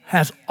you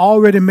has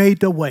already made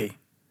the way.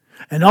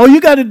 And all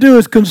you got to do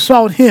is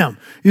consult him.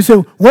 You say,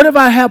 what if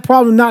I have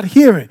problem not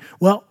hearing?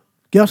 Well,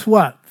 guess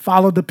what?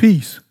 Follow the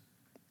peace.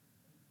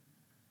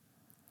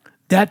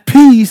 That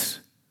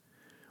peace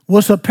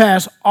will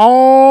surpass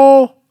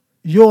all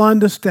your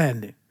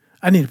understanding.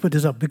 I need to put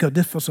this up because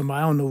this for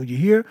somebody. I don't know if you're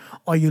here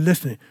or you're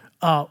listening.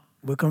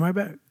 We'll come right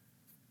back.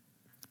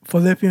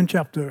 Philippians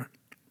chapter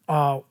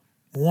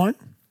 1,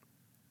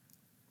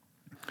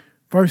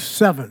 verse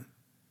 7.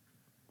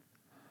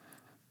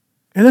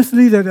 And let's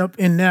leave that up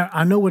in there.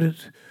 I know what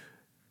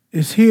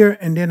it's here,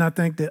 and then I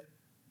think that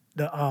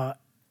the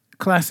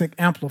classic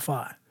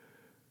Amplified.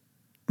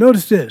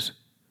 Notice this.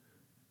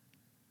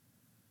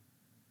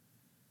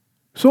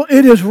 So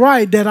it is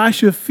right that I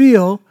should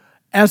feel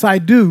as I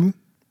do.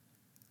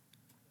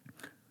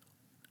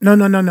 No.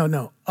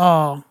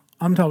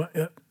 I'm talking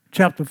about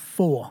chapter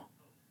 4.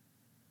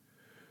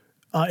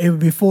 It would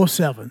be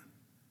 4:7.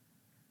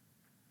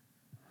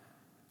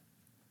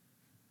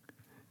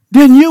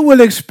 Then you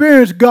will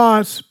experience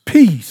God's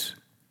peace,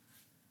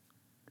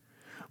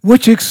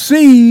 which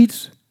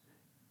exceeds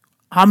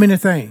how many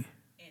things?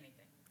 Anything.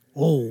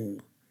 Oh.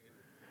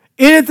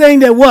 Anything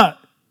that what?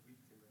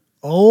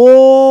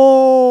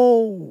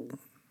 Oh.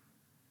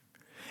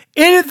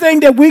 Anything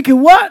that we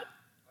can what?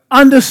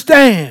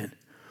 Understand.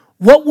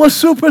 What will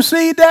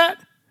supersede that?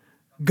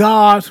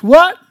 God's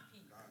what?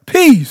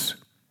 Peace.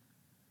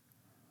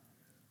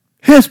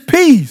 His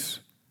peace.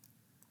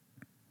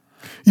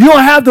 You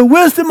don't have the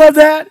wisdom of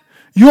that.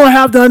 You don't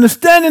have the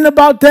understanding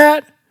about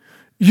that.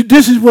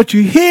 This is what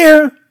you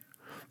hear.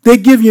 They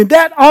give you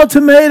that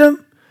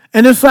ultimatum.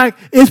 And it's like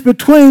it's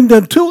between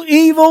the two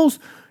evils.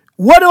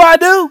 What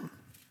do?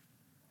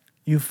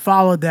 You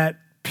follow that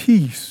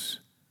peace.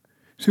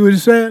 See what it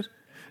says?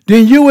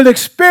 Then you will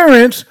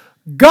experience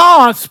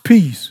God's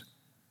peace.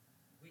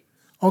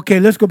 Okay,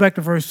 let's go back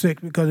to verse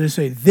 6 because they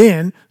say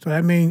then. So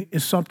that means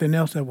it's something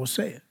else that will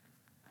say it.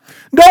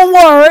 Don't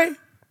worry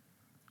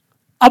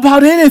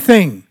about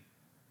anything.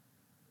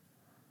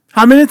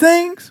 How many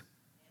things?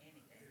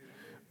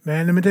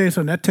 Man, let me tell you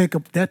something.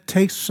 That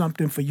takes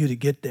something for you to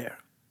get there.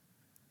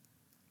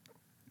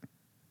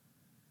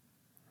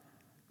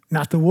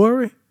 Not to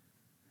worry.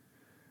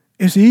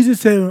 It's easy to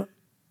say,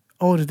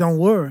 oh, just don't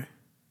worry.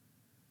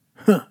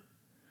 Huh.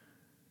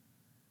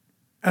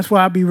 That's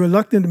why I'd be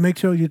reluctant to make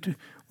sure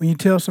when you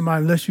tell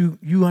somebody, unless you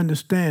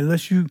understand,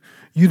 unless you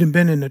done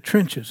been in the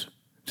trenches.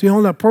 See,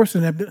 only a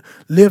person that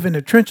live in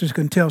the trenches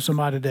can tell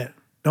somebody that.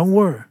 Don't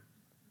worry.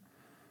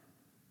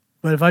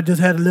 But if I just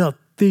had a little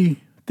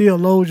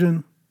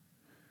theologian,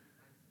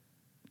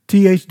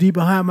 THD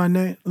behind my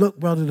name, look,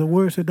 brother, the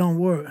word said don't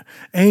worry.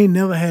 I ain't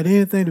never had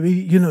anything to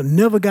be,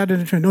 never got in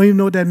the trench. Don't even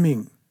know what that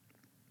means.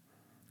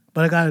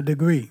 But I got a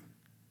degree.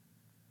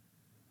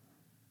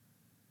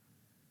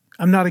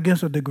 I'm not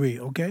against a degree,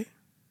 okay?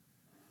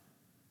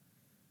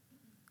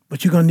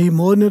 But you're going to need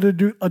more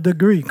than a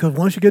degree, because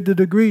once you get the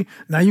degree,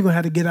 now you're going to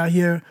have to get out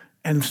here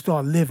and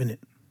start living it.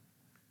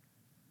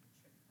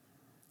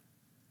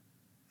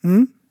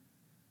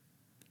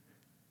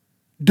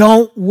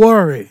 Don't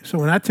worry. So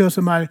when I tell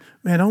somebody,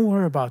 man, don't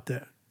worry about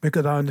that,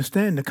 because I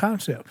understand the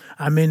concept.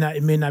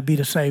 It may not be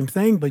the same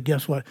thing, but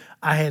guess what?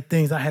 I had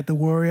things I had to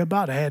worry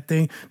about. I had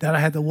things that I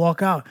had to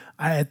walk out.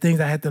 I had things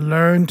I had to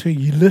learn to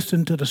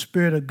listen to the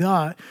Spirit of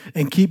God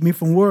and keep me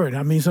from worrying.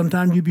 I mean,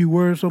 sometimes you be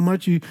worried so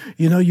much, you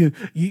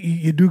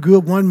do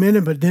good 1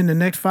 minute, but then the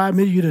next 5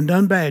 minutes you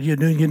done bad.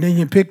 Then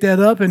you pick that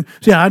up and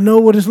say, I know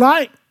what it's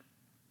like.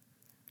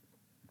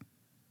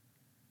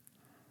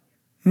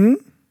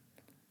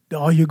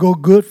 Or you go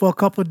good for a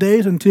couple of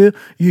days until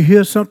you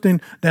hear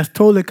something that's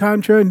totally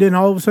contrary, and then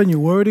all of a sudden you're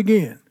worried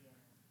again.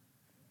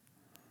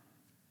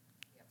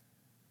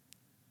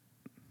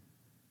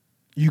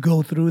 You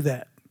go through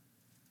that.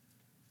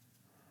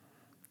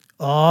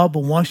 But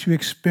once you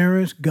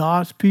experience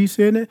God's peace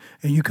in it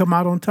and you come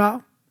out on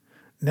top,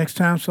 next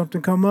time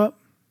something come up,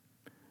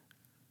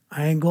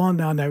 I ain't going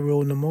down that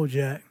road no more,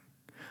 Jack.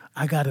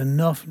 I got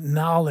enough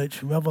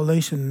knowledge,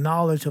 revelation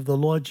knowledge of the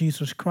Lord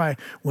Jesus Christ.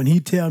 When he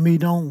tell me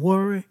don't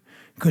worry,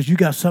 because you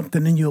got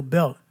something in your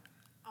belt.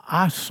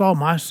 I saw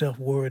myself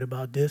worried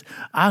about this.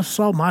 I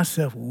saw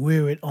myself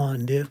wearied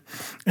on this.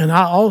 And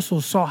I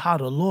also saw how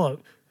the Lord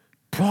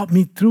brought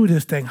me through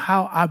this thing,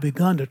 how I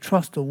begun to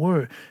trust the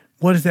word.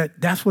 What is that?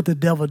 That's what the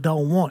devil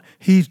don't want.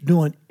 He's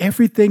doing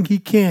everything he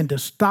can to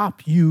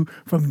stop you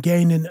from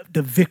gaining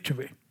the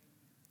victory.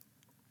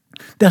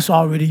 That's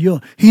already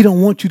yours. He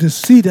don't want you to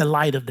see the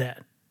light of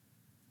that.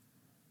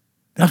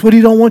 That's what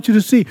he don't want you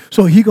to see.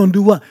 So he going to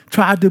do what?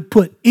 Try to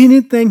put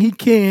anything he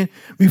can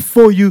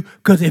before you.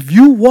 Because if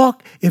you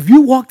walk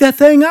that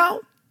thing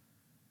out,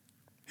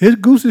 his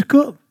goose is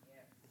cooked.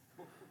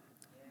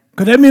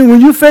 Because that means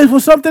when you face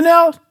with something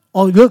else,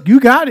 oh, look, you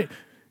got it.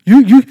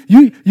 You're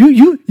in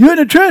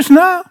the trench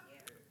now.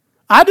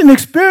 I didn't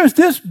experience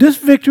this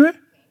victory.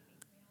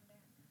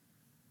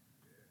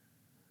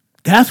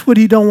 That's what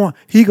he don't want.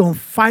 He going to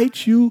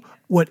fight you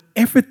with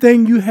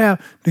everything you have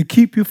to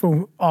keep you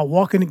from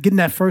walking and getting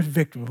that first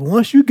victory. But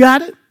once you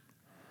got it,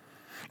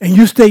 and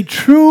you stay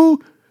true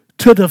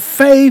to the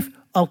faith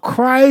of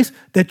Christ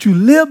that you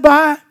live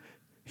by,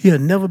 he'll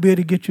never be able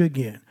to get you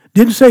again.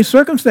 Didn't say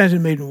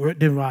circumstances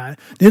didn't rise.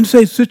 Didn't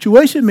say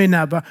situation may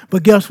not rise.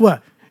 But guess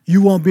what?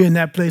 You won't be in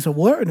that place of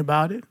worrying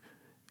about it.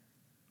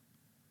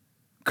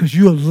 Because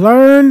you have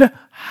learned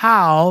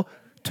how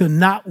to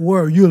not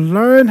worry. You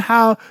learn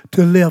how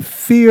to live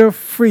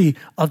fear-free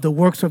of the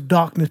works of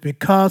darkness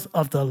because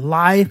of the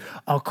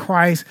life of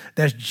Christ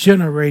that's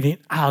generating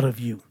out of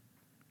you.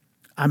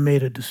 I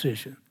made a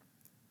decision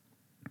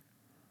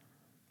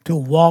to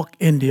walk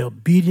in the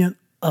obedience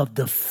of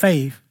the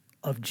faith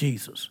of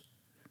Jesus.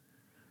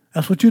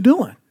 That's what you're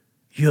doing.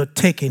 You're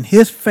taking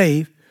his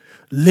faith,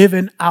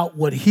 living out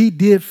what he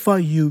did for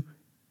you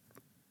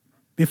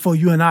before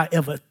you and I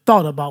ever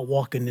thought about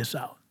walking this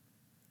out.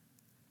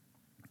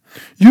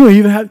 You don't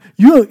even have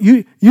you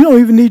don't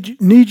even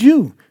need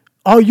you.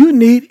 All you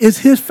need is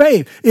his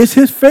faith. It's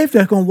his faith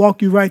that's going to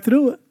walk you right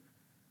through it.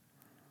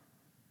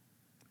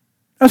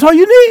 That's all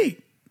you need.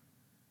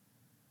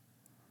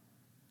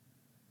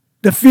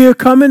 The fear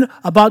coming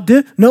about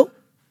this? No.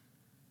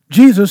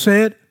 Jesus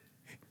said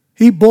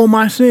he bore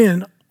my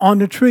sin on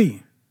the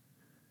tree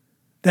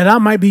that I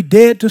might be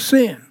dead to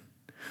sin.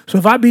 So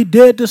if I be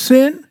dead to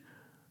sin,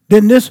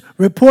 then this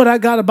report I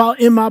got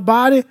about in my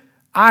body,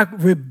 I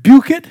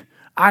rebuke it.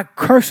 I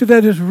curse it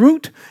at its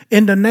root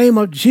in the name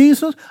of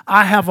Jesus.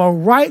 I have a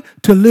right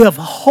to live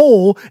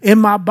whole in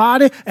my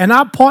body, and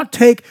I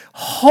partake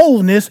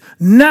wholeness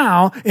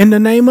now in the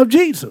name of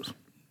Jesus.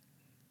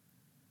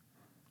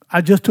 I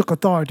just took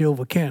authority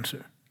over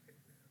cancer,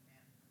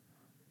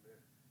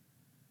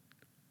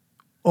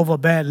 over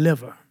bad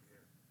liver,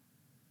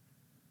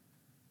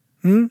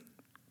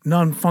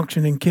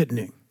 non-functioning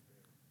kidney.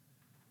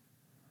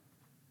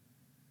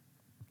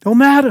 Don't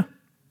matter.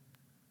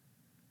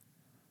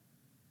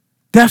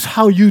 That's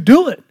how you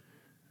do it.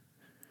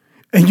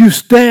 And you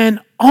stand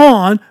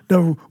on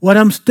what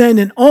I'm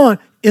standing on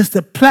is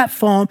the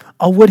platform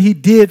of what he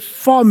did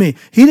for me.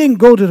 He didn't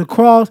go to the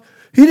cross.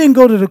 He didn't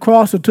go to the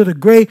cross or to the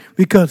grave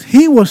because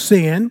he was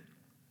sin,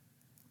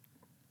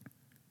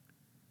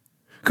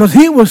 because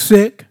he was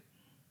sick,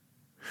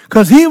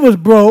 because he was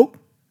broke,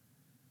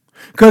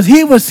 because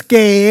he was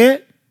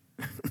scared.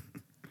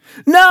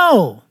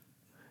 No,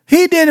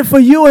 he did it for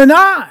you and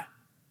I.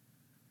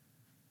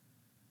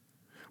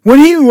 When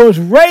he was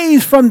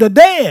raised from the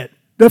dead,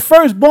 the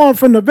firstborn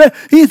from the dead,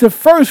 he's the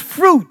first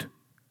fruit,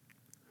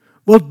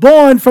 was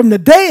born from the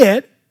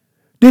dead,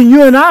 then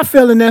you and I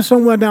fell in there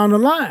somewhere down the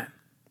line,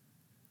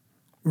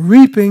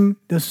 reaping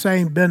the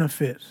same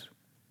benefits.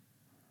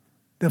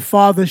 The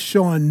Father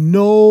showing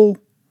no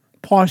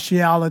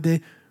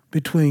partiality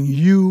between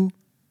you,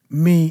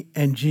 me,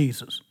 and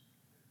Jesus.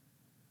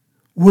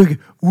 We're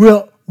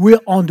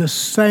on the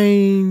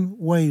same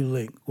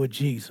wavelength with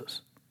Jesus.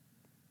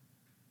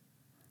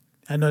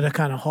 I know that's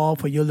kind of hard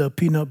for your little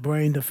peanut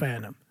brain to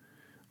fathom,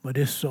 but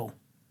it's so.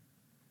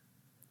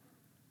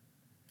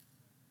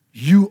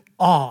 You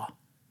are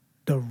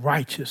the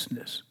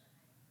righteousness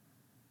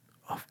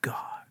of God.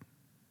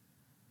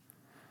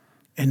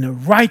 And the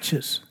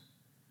righteous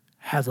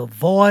has a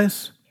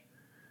voice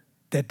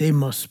that they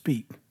must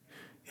speak.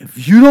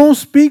 If you don't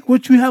speak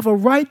what you have a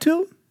right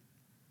to,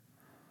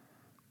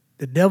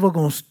 the devil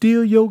going to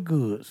steal your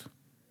goods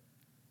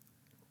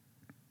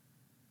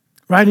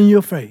right in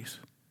your face.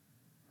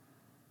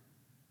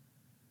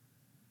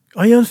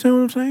 Oh, you understand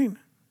what I'm saying?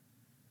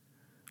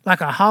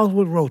 Like a house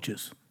with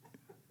roaches.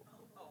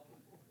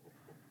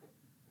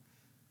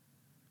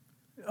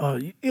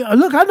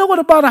 Look, I know what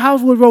about a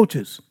house with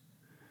roaches.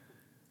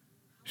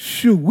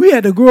 Shoot, we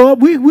had to grow up.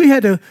 We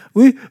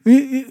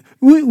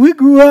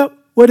grew up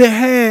where they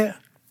had.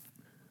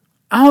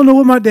 I don't know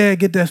where my dad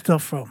get that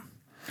stuff from,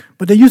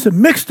 but they used to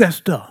mix that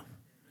stuff,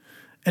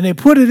 and they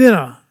put it in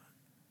a.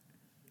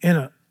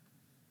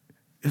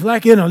 It's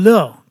like in a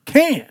little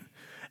can,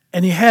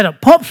 and he had a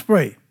pump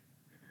spray.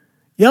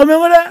 Y'all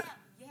remember that?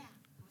 Yeah.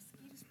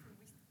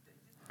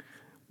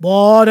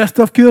 Boy, that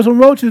stuff kills some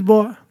roaches,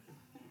 boy.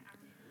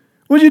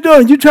 What you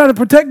doing? You trying to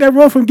protect that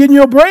roach from getting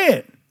your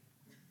bread.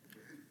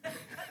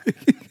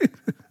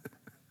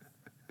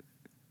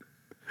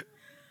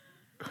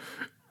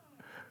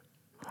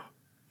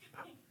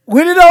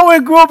 We didn't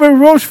always grow up in a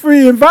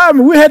roach-free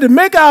environment. We had to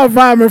make our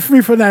environment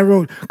free from that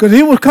roach because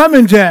he was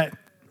coming, Jack.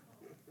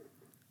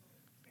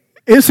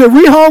 It said,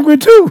 we hungry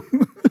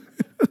too.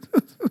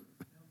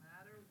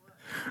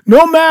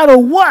 No matter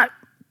what.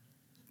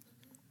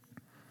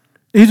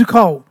 These are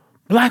called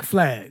black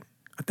flag.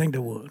 I think they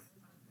was.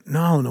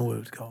 No, I don't know what it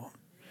was called.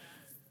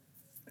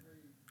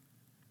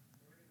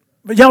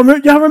 But y'all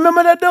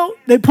remember that though?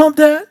 They pumped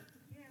that?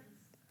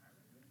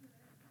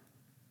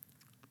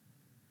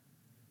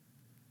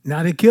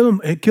 Now they kill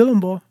him. They kill him,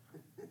 boy.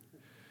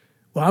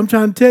 Well, I'm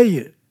trying to tell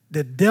you,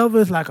 the devil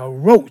is like a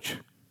roach.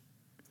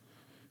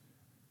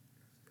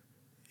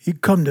 He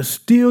come to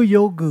steal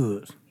your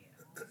goods.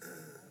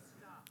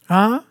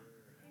 Huh?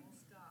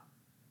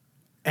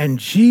 And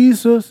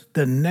Jesus,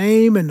 the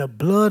name and the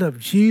blood of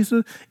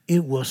Jesus,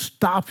 it will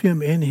stop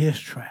him in his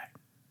track.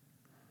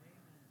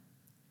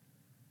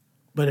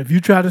 But if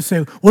you try to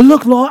say, well,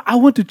 look, Lord, I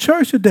went to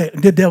church today.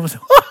 The devil said,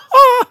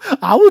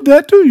 I was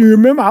there too. You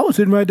remember? I was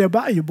sitting right there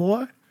by you,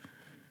 boy.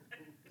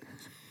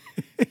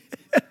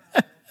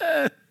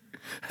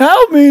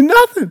 That mean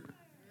nothing.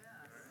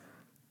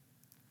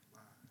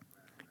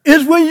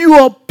 It's when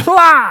you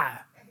apply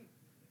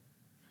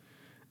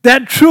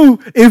that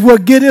truth is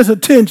what get his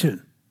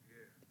attention.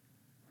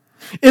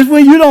 It's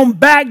when you don't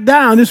back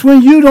down. It's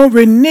when you don't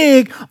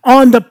renege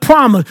on the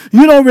promise.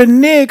 You don't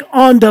renege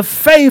on the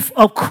faith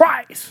of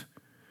Christ.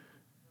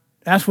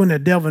 That's when the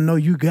devil know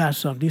you got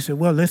something. He said,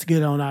 well, let's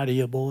get on out of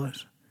here,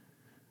 boys.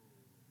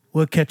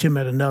 We'll catch him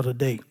at another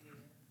day.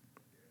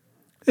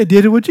 They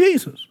did it with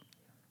Jesus.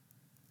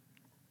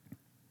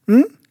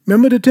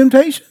 Remember the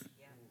temptation?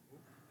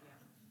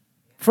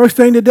 First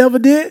thing the devil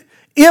did,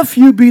 if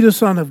you be the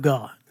Son of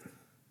God,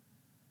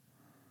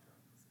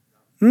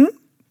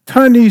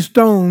 turn these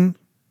stones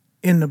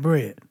into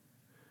bread.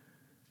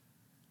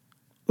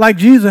 Like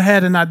Jesus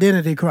had an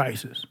identity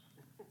crisis.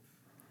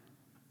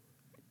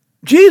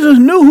 Jesus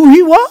knew who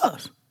he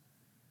was.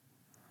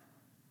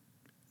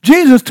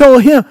 Jesus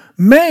told him,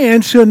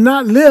 man should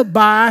not live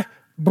by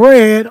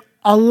bread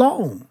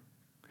alone.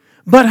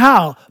 But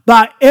how?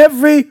 By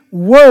every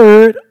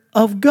word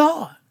of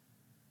God.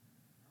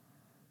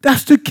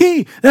 That's the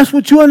key. That's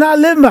what you are not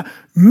living by.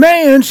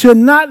 Man should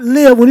not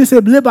live, when he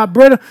said live by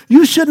bread,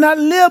 you should not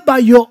live by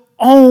your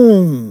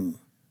own.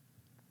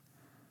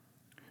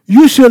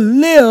 You should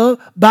live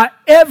by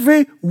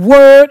every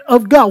word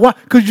of God. Why?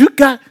 Because you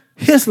got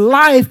his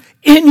life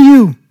in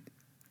you.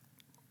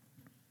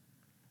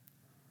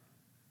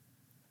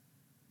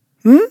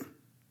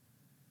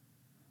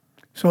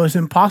 So it's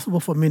impossible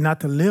for me not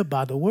to live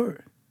by the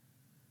word.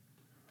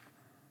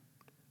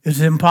 It's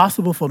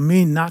impossible for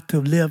me not to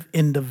live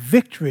in the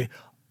victory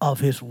of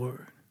his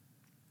word.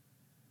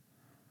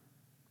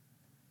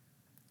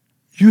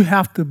 You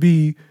have to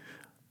be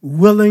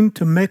willing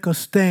to make a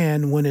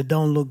stand when it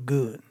don't look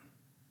good.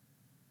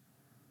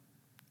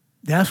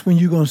 That's when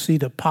you're going to see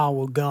the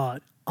power of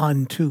God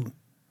unto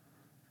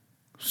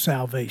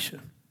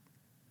salvation.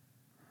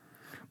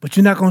 But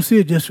you're not going to see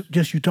it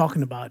just you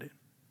talking about it.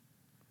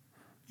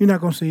 You're not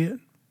going to see it.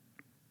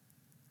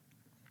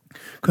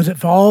 Because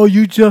if all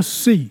you just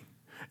see,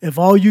 if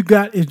all you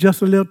got is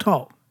just a little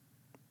talk,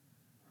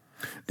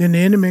 then the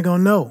enemy going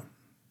to know.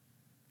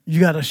 You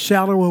got a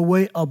shallower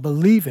way of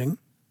believing,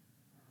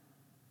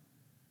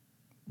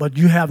 but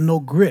you have no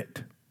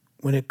grit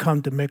when it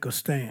comes to make a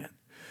stand.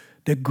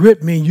 The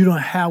grit means you don't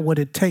have what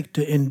it takes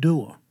to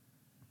endure.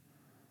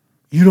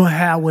 You don't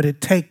have what it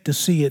takes to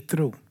see it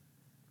through.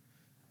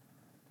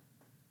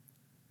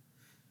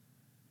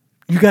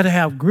 You got to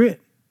have grit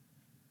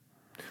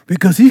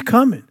because he's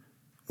coming.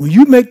 When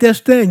you make that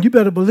stand, you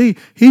better believe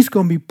he's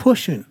going to be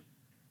pushing.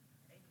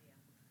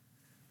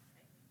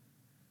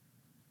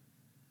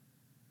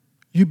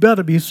 You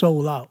better be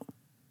sold out.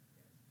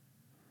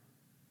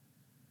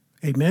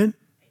 Amen?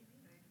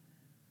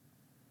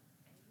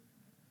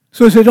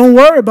 So he said, don't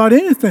worry about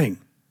anything.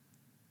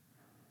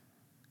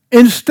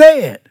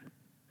 Instead,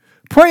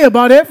 pray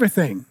about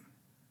everything.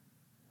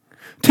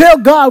 Tell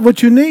God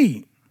what you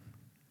need.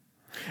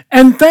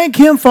 And thank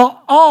him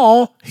for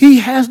all he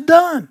has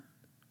done.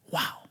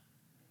 Wow.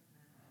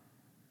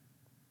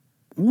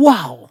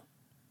 Wow.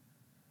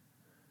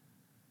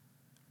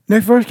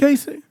 Next verse,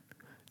 Casey.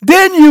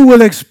 Then you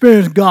will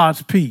experience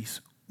God's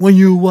peace. When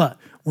you what?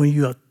 When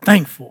you are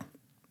thankful.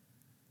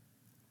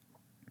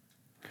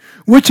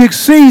 Which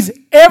exceeds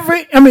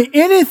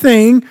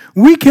anything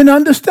we can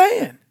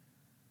understand.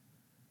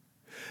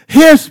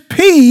 His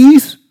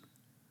peace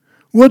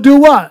will do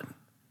what?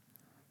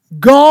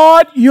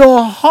 Guard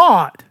your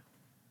heart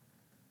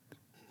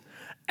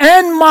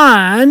and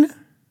mind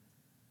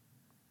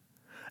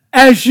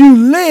as you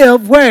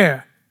live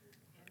where?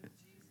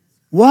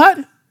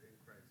 What?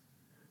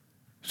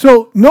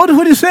 So notice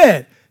what he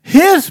said.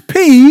 His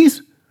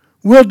peace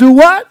will do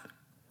what?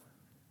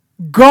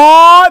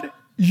 Guard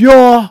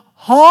your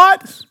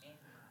hearts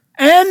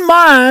and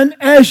mind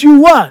as you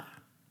what?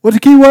 What's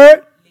the key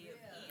word?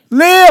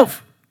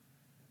 Live.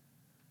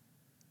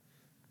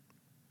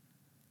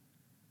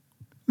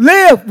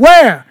 Live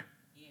where?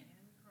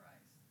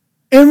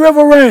 In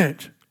River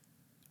Ranch.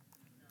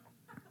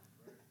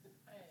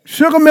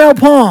 Sugar Mill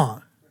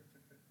Pond.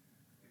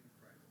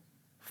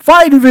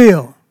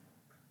 Fightonville.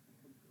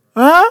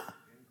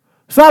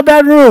 South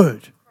Baton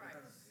Rouge.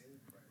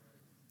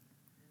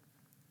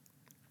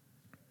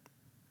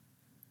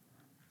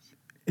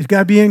 It's got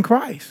to be in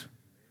Christ.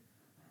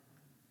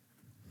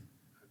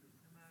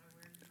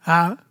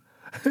 Got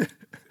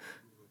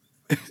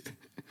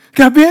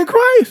to be in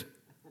Christ.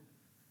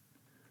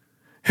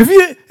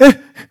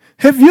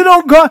 If you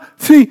don't guard,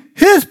 see,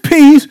 his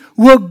peace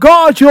will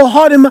guard your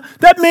heart and mind.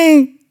 That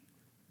means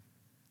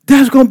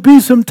there's going to be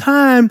some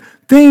time,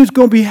 things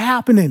going to be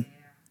happening.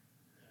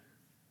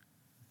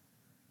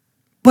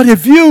 But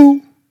if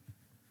you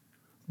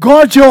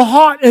guard your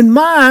heart and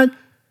mind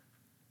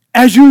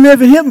as you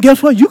live in him,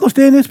 guess what? You're going to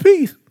stay in his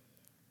peace.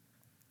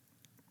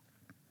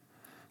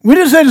 We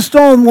didn't say the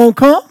storm won't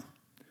come.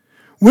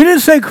 We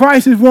didn't say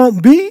crisis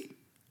won't be.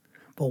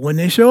 But when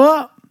they show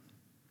up,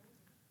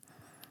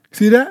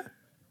 see that?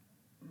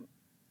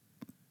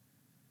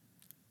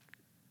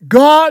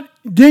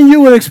 Then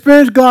you will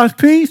experience God's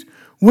peace,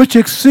 which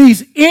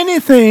exceeds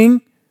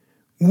anything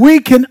we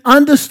can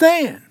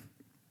understand.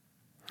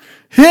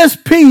 His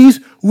peace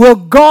will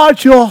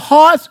guard your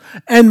hearts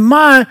and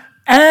mind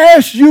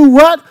as you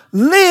what?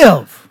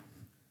 Live.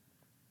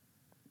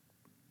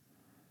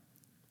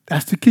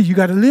 That's the key. You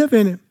got to live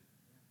in it.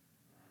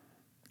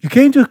 You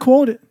can't just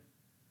quote it.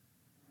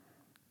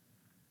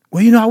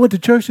 Well, I went to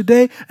church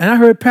today and I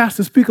heard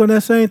pastor speak on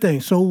that same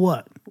thing. So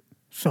what?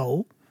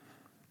 So?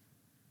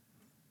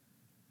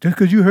 Just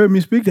because you heard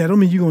me speak, that don't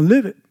mean you're going to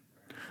live it.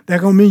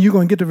 That don't mean you're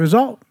going to get the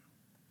result.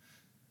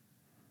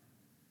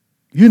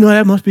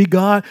 That must be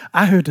God.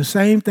 I heard the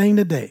same thing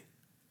today.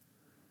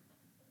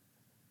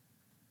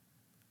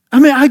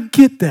 I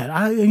get that.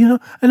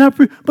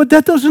 But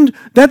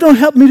that don't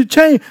help me to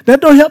change.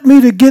 That don't help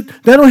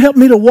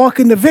me to walk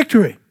in the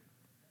victory.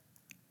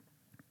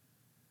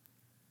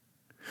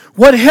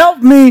 What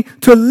helped me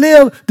to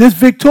live this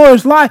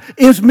victorious life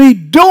is me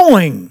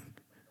doing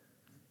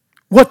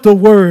what the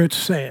word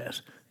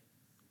says.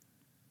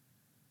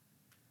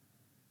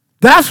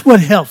 That's what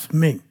helps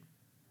me.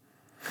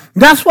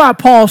 That's why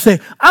Paul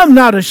said, I'm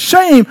not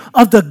ashamed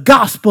of the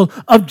gospel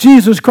of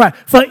Jesus Christ,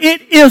 for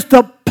it is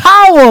the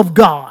power of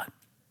God.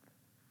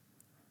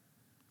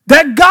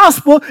 That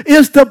gospel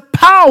is the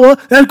power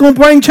that's going to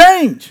bring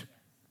change.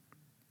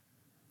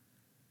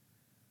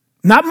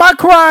 Not my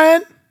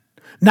crying,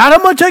 not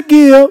how much I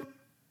give.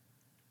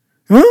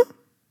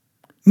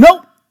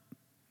 Nope.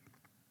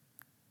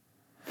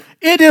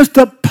 It is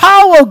the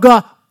power of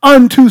God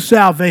unto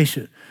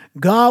salvation.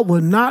 God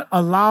will not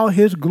allow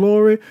his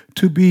glory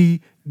to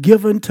be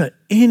given to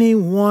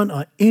anyone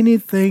or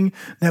anything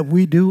that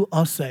we do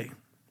or say.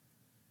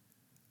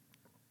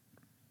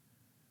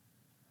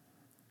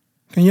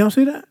 Can y'all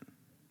see that?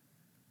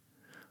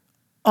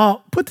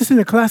 Put this in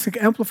the Classic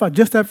Amplified,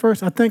 just that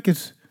verse. I think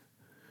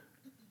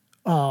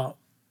I'm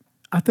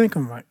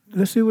right.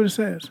 Let's see what it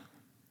says.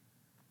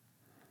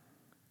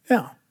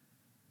 Yeah.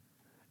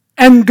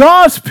 And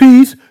God's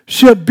peace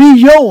should be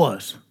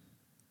yours.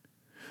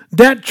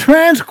 That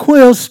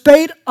tranquil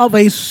state of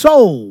a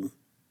soul,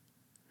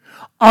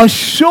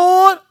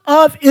 assured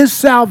of its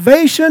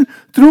salvation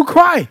through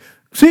Christ.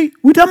 See,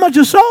 we talking about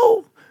your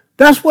soul.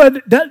 That's where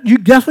you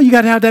got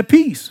to have that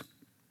peace.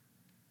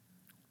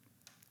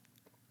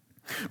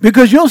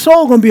 Because your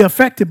soul going to be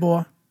affected,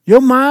 boy.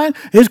 Your mind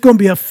is going to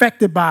be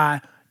affected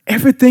by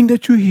everything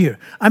that you hear.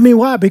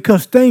 Why?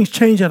 Because things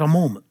change at a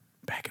moment.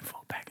 Back and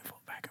forth, back and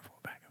forth, back and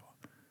forth, back and forth.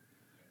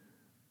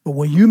 But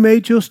when you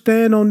made your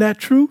stand on that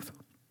truth,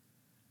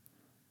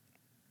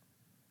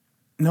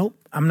 nope,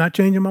 I'm not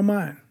changing my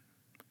mind.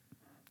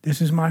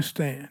 This is my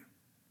stand.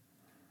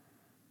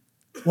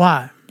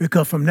 Why?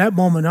 Because from that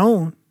moment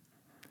on,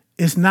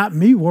 it's not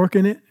me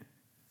working it.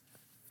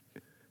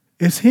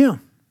 It's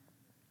him.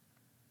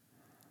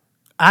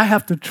 I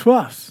have to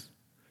trust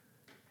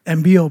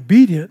and be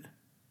obedient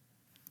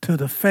to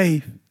the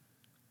faith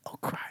of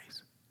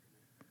Christ.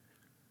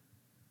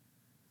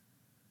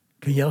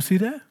 Can y'all see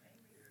that?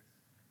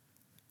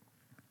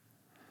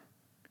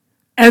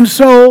 And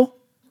so,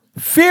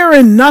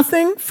 fearing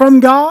nothing from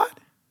God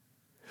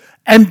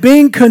and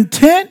being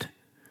content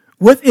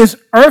with his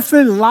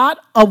earthly lot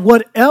of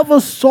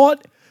whatever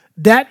sort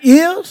that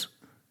is,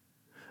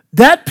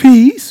 that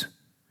peace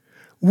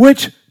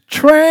which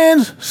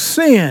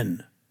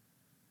transcends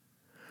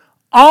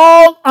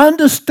all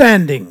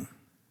understanding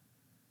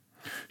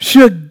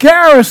should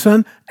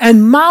garrison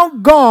and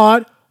mount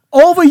guard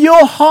over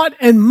your heart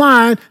and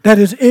mind that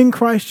is in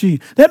Christ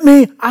Jesus. That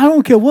means I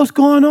don't care what's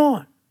going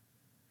on.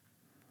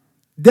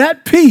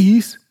 That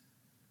peace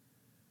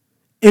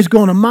is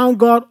going to mount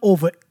guard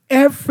over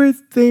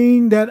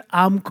everything that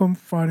I'm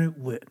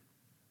confronted with.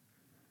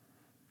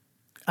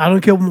 I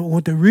don't care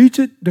what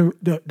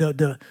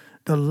the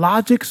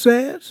logic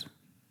says.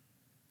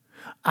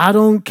 I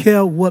don't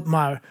care what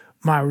my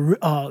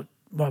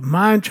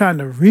mind trying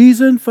to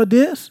reason for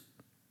this.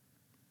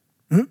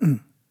 No.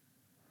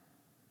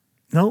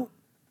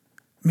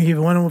 Let me give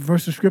you one more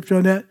verse of scripture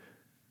on that.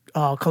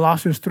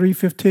 Colossians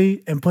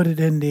 3:15, and put it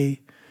in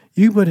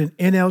you put in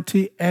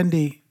NLT and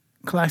the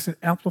Classic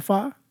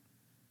Amplifier.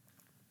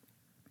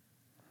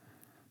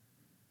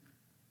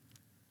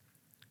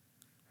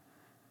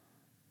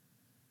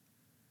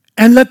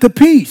 And let the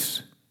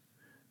peace,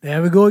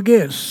 there we go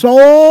again,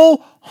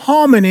 soul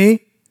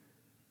harmony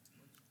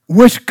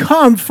which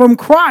comes from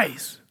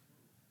Christ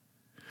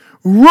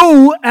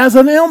rule as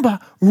an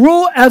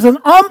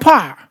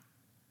umpire.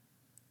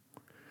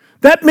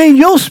 That means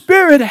your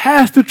spirit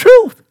has the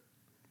truth.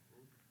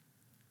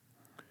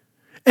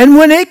 And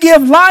when it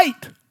gives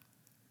light,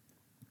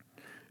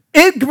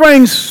 it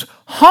brings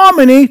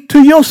harmony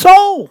to your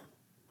soul,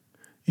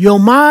 your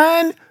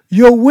mind,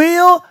 your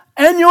will,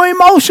 and your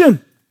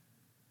emotion.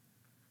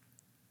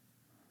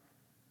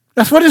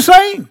 That's what it's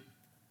saying.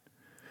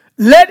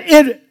 Let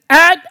it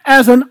act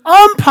as an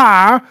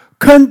umpire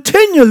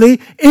continually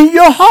in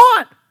your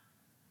heart.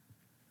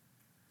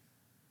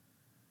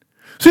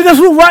 See, this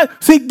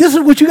is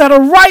what you got to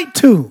write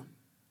to.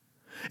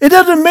 It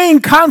doesn't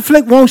mean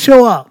conflict won't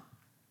show up.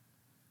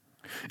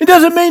 It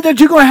doesn't mean that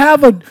you're going to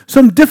have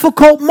some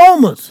difficult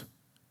moments.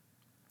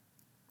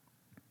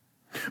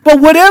 But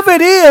whatever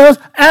it is,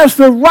 as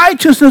the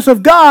righteousness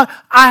of God,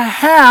 I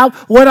have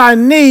what I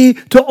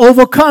need to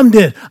overcome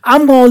this.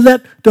 I'm going to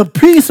let the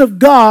peace of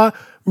God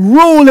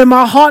rule in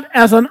my heart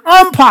as an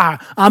umpire.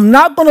 I'm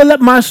not going to let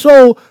my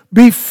soul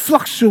be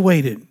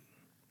fluctuated,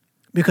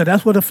 because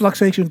that's where the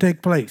fluctuation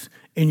takes place,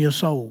 in your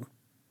soul.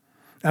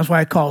 That's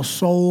why it's called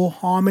soul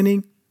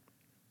harmony.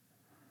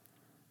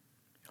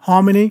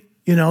 Harmony,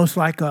 it's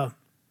like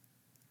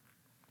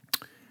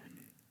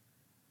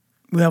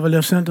we have a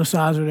little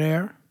synthesizer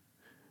there.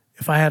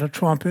 If I had a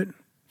trumpet,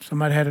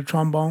 somebody had a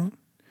trombone,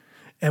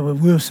 and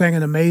when we were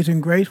singing Amazing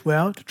Grace,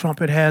 well, the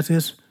trumpet has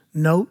its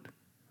note.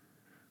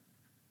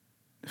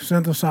 The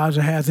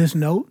synthesizer has its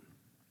note.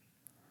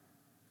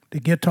 The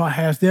guitar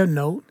has their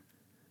note.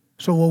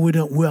 So what we're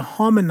doing, we're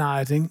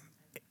harmonizing,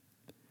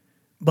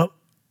 but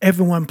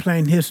everyone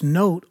playing his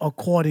note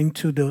according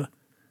to the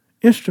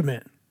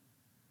instrument.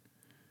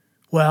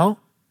 Well,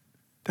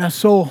 that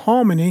soul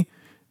harmony,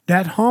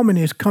 that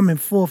harmony is coming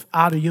forth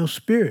out of your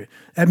spirit.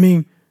 I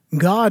mean,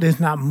 God is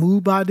not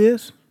moved by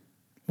this.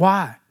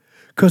 Why?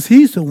 Because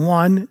he's the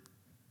one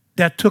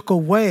that took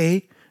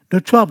away the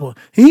trouble.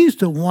 He's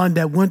the one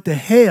that went to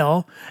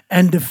hell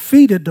and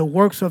defeated the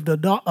works of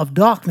of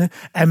darkness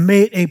and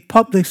made a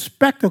public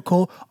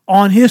spectacle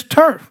on his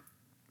turf.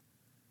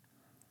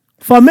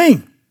 For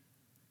me.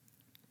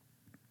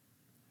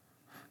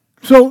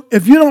 So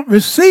if you don't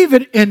receive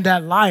it in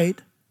that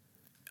light,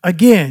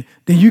 again,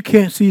 then you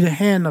can't see the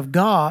hand of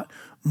God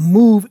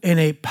move in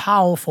a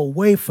powerful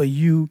way for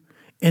you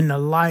in the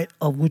light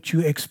of what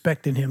you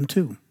expected him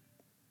to.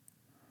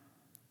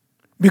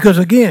 Because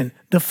again,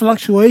 the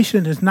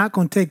fluctuation is not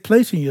going to take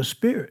place in your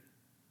spirit.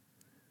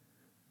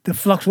 The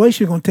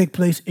fluctuation is going to take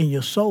place in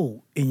your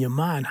soul, in your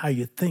mind, how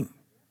you think,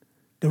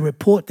 the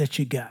report that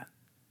you got.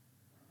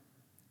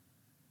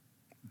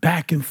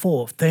 Back and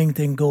forth, things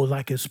didn't go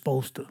like it's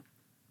supposed to.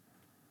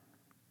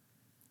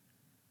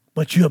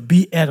 But you'll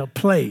be at a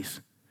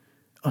place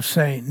of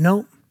saying,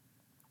 nope,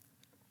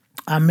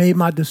 I made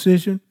my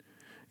decision.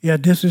 Yeah,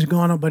 this is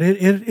going on, but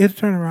it'll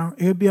turn around.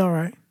 It'll be all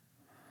right.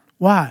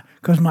 Why?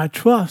 Because my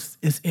trust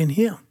is in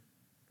him.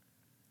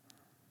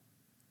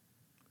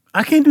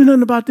 I can't do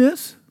nothing about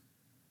this.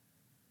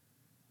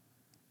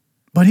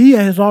 But he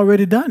has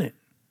already done it.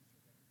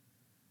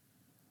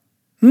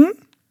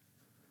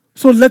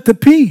 So let the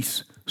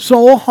peace,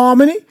 soul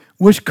harmony,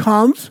 which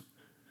comes,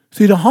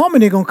 see, the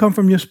harmony is going to come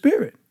from your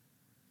spirit.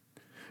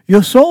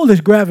 Your soul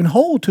is grabbing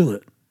hold to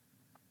it,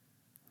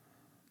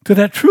 to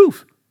that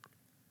truth.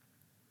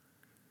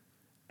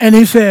 And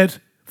he says,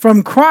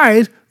 from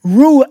Christ,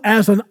 rule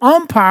as an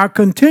umpire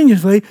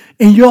continuously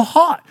in your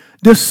heart,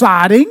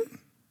 deciding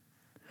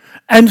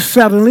and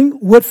settling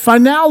with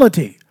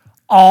finality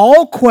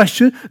all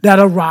questions that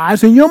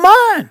arise in your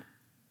mind.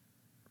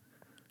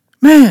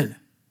 Man,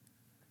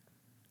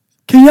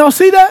 can y'all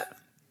see that?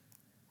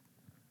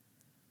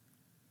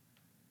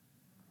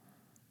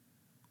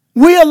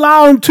 We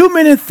allow too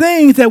many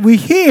things that we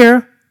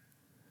hear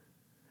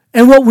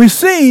and what we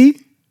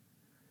see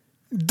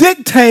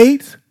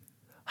dictates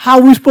how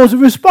we're supposed to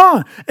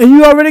respond. And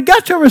you already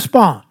got your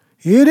response.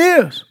 Here it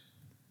is.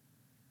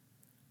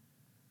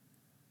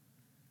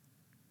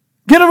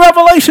 Get a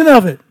revelation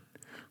of it.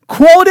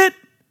 Quote it.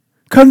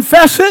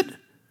 Confess it.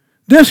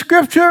 This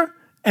scripture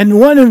and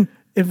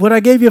what I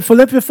gave you,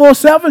 Philippians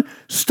 4:7,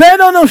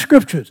 stand on those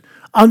scriptures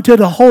until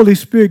the Holy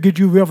Spirit gives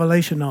you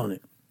revelation on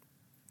it.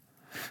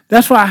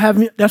 That's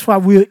why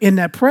we're in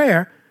that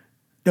prayer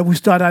that we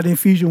started out in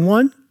Ephesians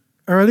 1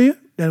 earlier,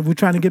 that we're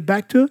trying to get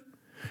back to.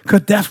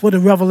 Because that's where the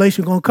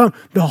revelation is going to come.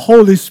 The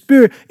Holy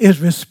Spirit is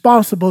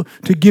responsible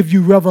to give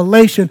you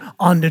revelation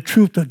on the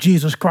truth of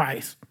Jesus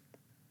Christ.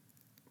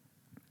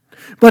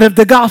 But if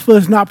the gospel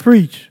is not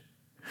preached,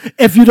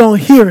 if you don't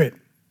hear it,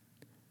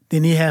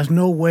 then he has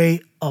no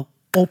way of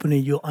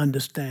opening your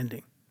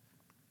understanding.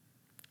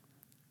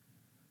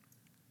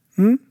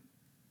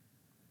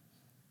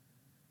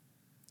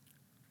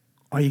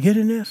 Are you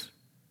getting this?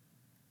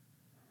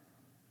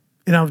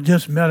 And I was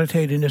just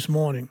meditating this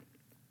morning.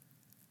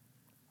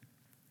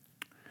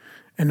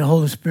 And the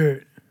Holy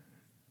Spirit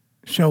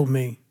showed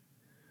me.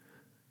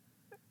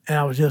 And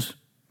I was just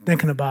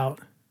thinking about,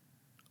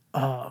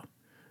 it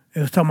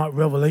was talking about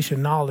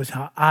revelation knowledge,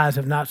 how eyes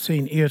have not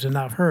seen, ears have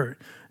not heard.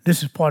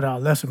 This is part of our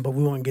lesson, but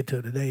we won't get to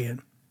it today.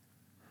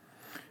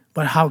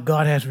 But how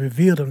God has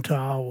revealed them to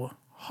our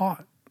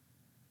heart.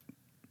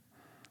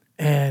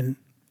 And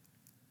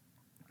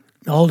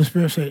the Holy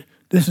Spirit said,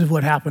 this is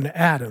what happened to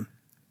Adam.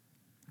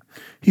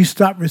 He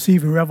stopped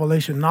receiving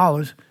revelation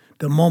knowledge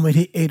the moment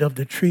he ate of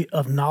the tree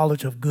of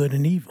knowledge of good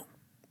and evil.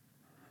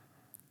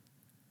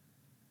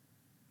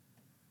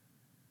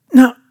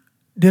 Now,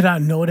 did I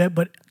know that?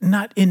 But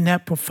not in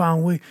that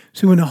profound way.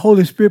 See, when the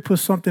Holy Spirit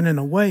puts something in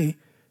a way,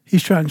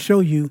 he's trying to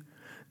show you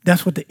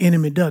that's what the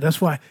enemy does.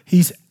 That's why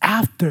he's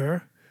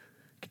after.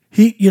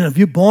 If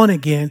you're born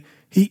again,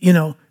 he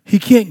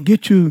can't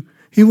get you.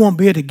 He won't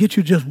be able to get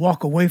you just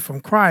walk away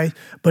from Christ,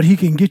 but he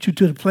can get you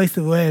to the place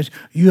where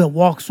you have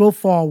walked so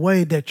far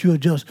away that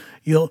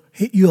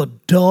you're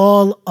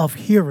dull of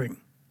hearing.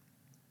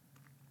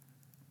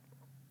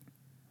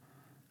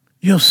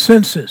 Your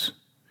senses.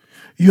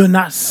 You're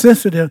not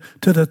sensitive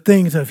to the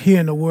things of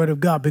hearing the word of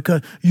God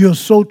because you're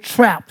so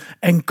trapped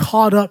and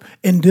caught up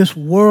in this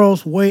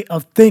world's way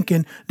of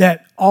thinking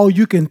that all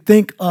you can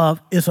think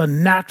of is a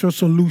natural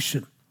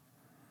solution,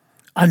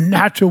 a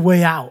natural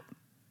way out.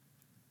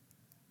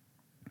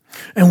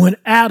 And when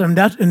Adam,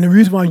 and the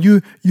reason why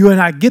you and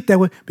I get that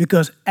way,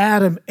 because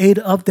Adam ate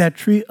of that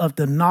tree of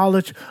the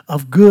knowledge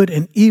of good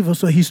and evil,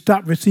 so he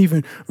stopped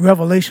receiving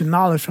revelation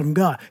knowledge from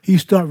God. He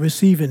started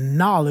receiving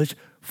knowledge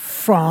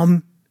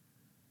from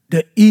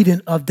the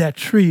eating of that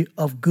tree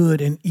of good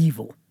and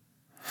evil.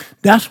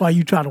 That's why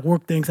you try to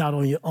work things out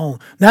on your own.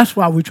 That's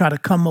why we try to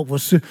come up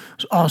with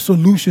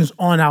solutions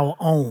on our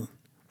own,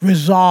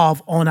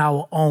 resolve on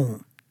our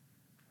own,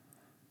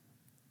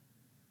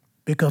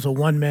 because of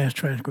one man's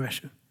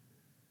transgression.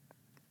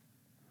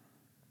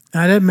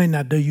 Now, that may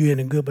not do you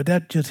any good, but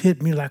that just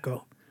hit me like a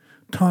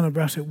ton of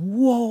breath. I said,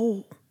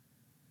 whoa.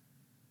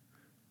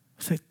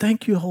 I said,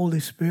 thank you, Holy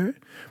Spirit.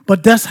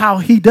 But that's how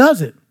he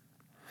does it.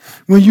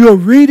 When you're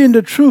reading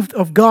the truth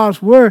of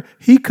God's word,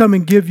 he come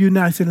and give you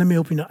now. I said, let me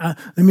open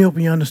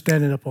your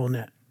understanding up on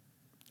that.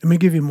 Let me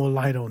give you more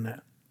light on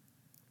that.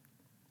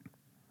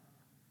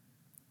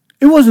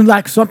 It wasn't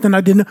like something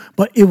I didn't know,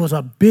 but it was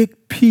a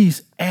big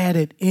piece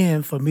added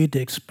in for me to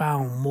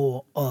expound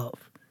more of.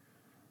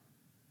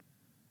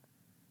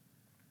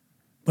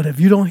 But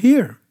if you don't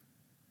hear,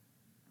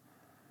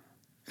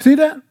 see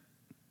that?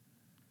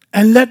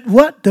 And let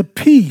what? The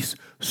peace,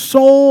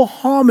 soul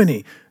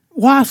harmony.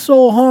 Why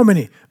soul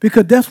harmony?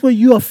 Because that's where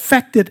you're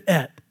affected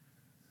at.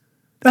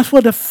 That's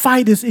where the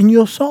fight is in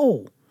your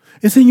soul.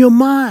 It's in your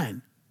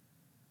mind.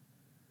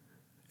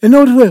 And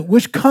notice what?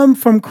 Which come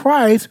from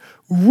Christ,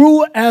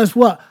 rule as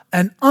what?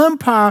 An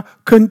umpire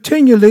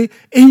continually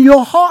in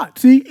your heart.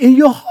 See, in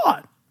your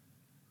heart.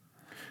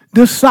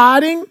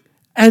 Deciding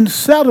and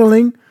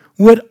settling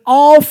with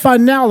all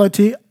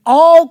finality,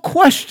 all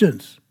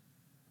questions.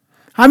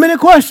 How many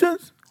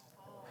questions?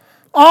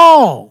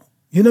 All.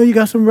 You know, you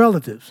got some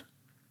relatives.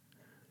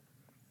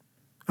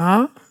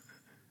 Huh?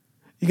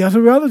 You got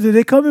some relatives,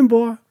 they coming,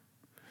 boy.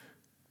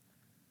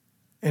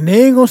 And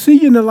they ain't going to see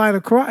you in the light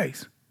of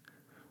Christ.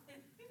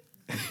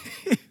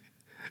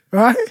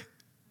 Right?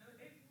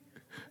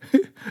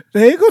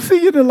 They ain't going to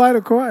see you in the light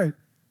of Christ.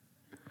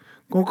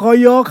 Going to call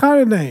you all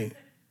kind of names.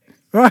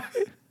 Right?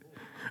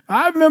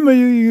 I remember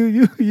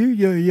you,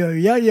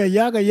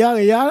 yada,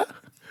 yada.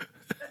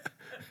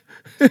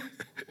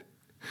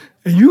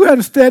 And you had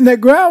to stand that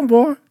ground,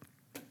 boy.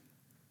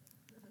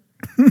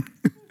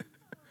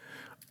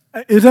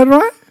 Is that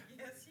right?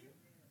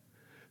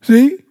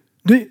 See?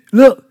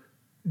 Look,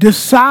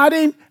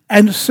 deciding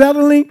and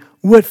settling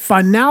with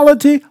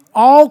finality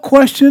all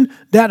questions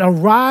that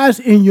arise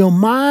in your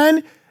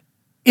mind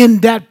in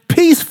that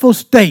peaceful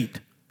state.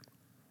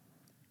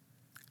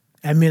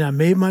 I mean, I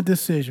made my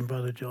decision,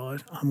 Brother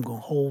George. I'm going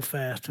to hold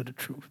fast to the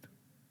truth.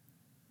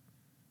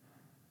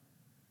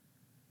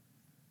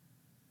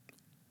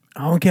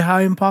 I don't care how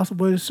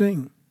impossible it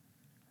seems.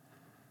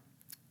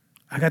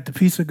 I got the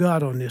peace of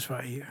God on this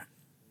right here.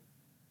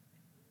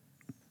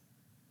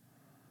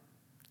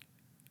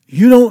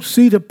 You don't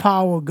see the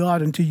power of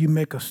God until you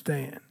make a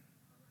stand.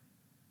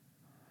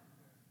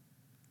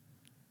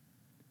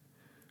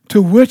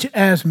 To which,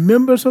 as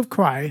members of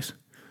Christ,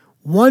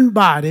 one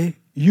body,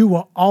 you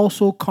were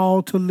also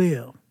called to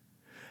live.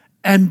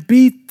 And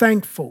be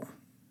thankful,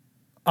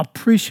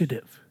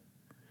 appreciative,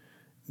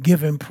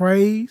 giving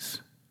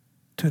praise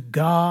to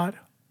God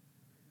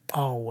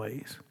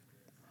always.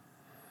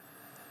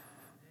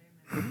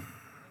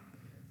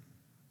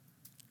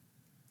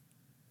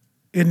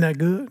 Isn't that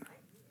good?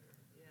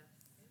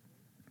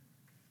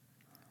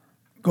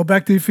 Go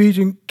back to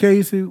Ephesians,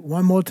 Casey,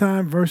 one more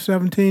time, verse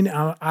 17.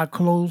 I'll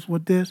close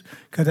with this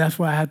because that's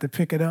why I had to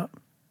pick it up.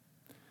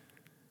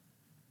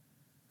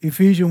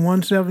 Ephesians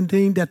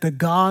 1:17, that the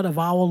God of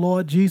our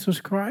Lord Jesus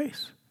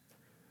Christ,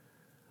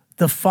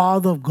 the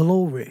Father of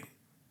glory,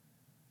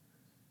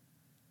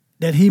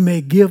 that he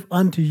may give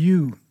unto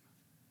you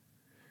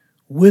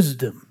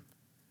wisdom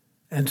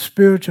and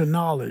spiritual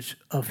knowledge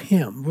of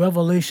him,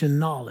 revelation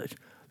knowledge.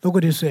 Look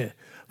what it said.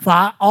 For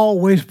I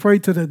always pray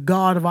to the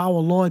God of our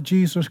Lord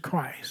Jesus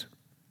Christ,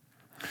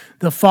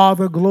 the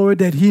Father of glory,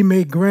 that he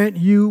may grant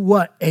you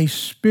what? A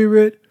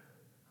spirit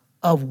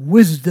of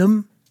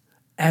wisdom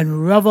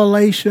and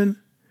revelation,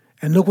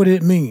 and look what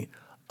it means,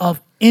 of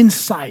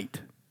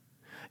insight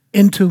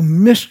into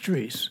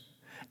mysteries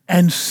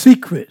and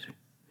secret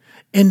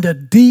in the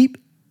deep,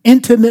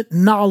 intimate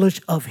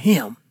knowledge of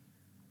him.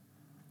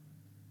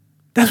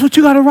 That's what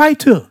you got a right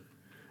to.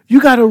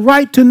 You got a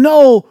right to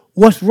know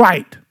what's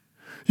right.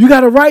 You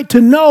got a right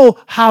to know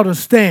how to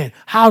stand,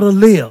 how to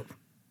live.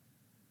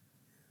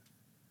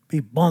 Be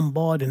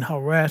bombarded and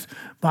harassed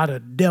by the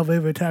devil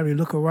every time you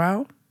look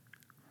around.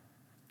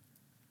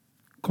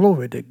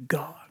 Glory to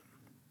God.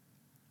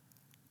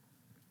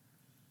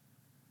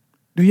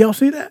 Do y'all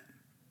see that?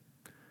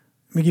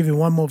 Let me give you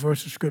one more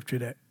verse of scripture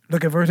there.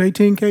 Look at verse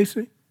 18,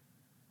 Casey.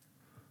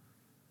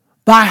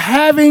 By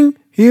having,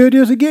 here it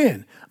is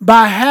again,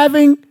 by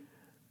having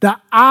the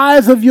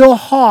eyes of your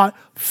heart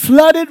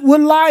flooded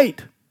with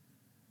light.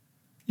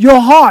 Your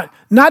heart,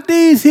 not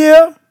these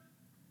here.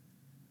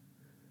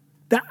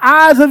 The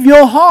eyes of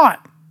your heart.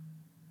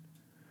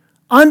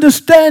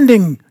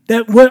 Understanding,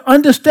 that where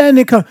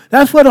understanding comes,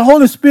 that's what the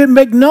Holy Spirit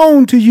make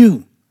known to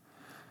you.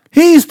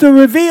 He's the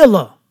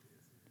revealer.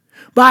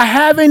 By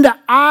having the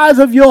eyes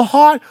of your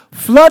heart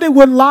flooded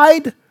with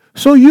light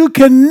so you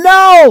can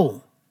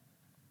know.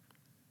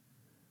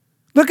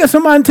 Look at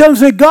somebody and tell them,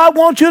 say, God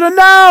wants you to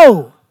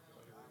know.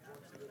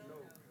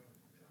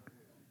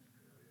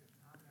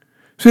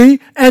 See?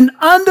 And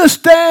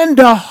understand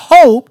the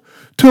hope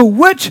to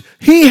which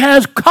he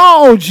has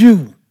called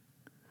you.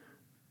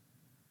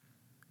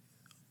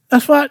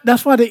 That's why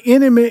the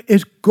enemy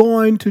is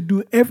going to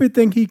do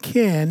everything he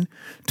can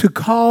to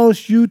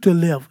cause you to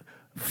live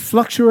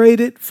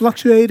fluctuated.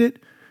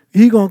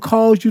 He's going to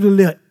cause you to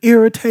live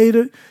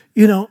irritated,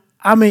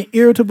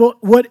 irritable,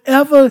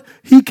 whatever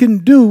he can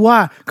do.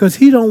 Why? Because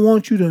he don't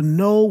want you to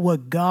know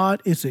what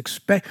God is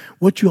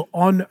what you're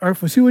on the earth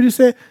for. See what he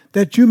said?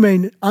 That you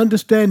may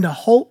understand the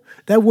hope.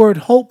 That word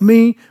hope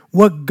means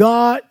what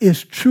God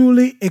is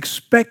truly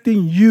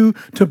expecting you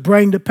to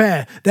bring to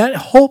pass. That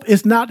hope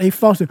is not a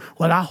false thing.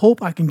 Well, I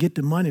hope I can get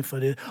the money for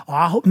this. Or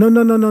I hope,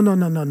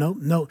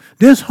 no.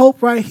 This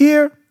hope right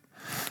here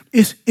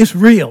is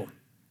real.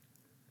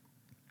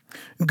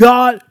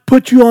 God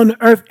put you on the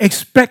earth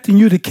expecting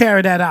you to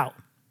carry that out.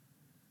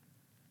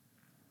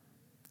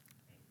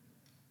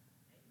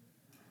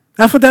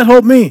 That's what that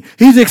hope means.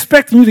 He's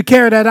expecting you to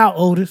carry that out,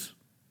 Otis.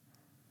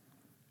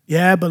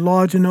 Yeah, but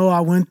Lord,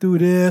 I went through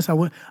this. God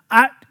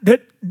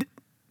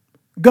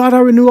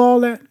already knew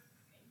all that.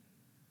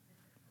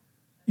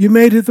 You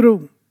made it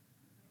through.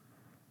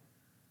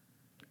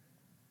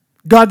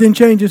 God didn't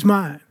change his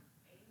mind.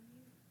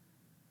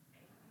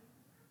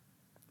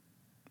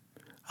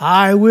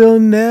 I will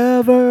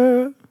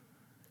never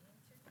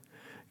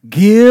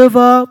give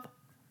up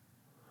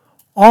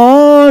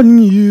on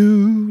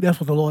you. That's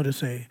what the Lord is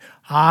saying.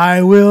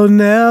 I will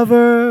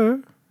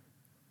never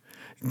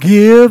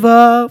give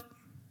up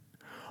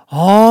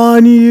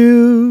on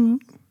you.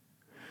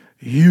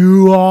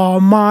 You are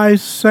my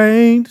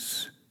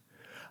saints.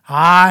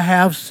 I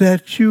have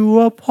set you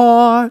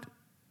apart.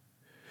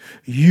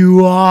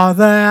 You are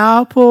the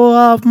apple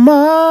of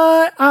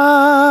my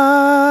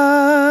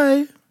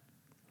eye.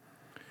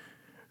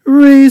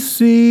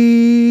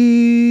 Receive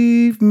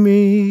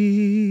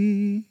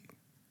me.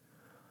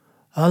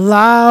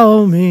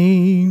 Allow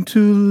me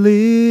to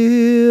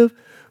live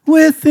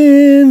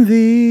within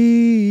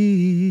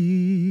thee.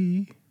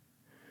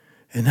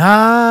 And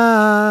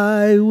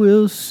I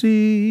will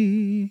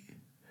see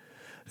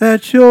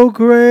that your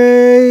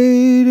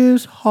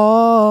greatest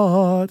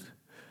heart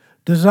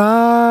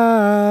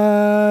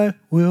desire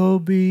will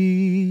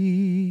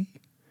be.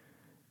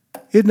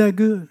 Isn't that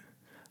good?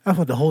 That's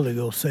what the Holy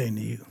Ghost is saying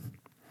to you.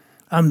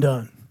 I'm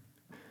done.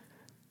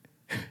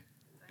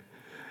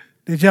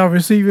 Did y'all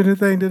receive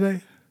anything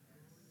today?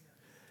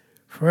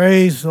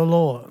 Praise the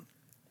Lord.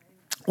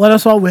 Well,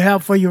 that's all we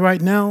have for you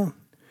right now.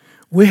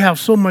 We have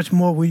so much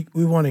more we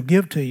want to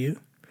give to you.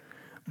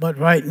 But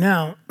right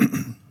now,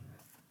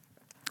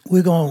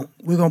 we're gonna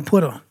we're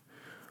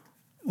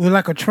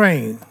like a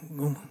train.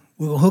 We're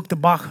gonna hook the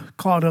box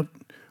card up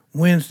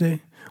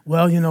Wednesday.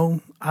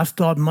 Well, I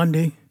start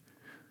Monday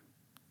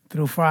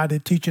through Friday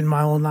teaching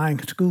my online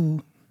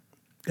school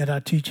that I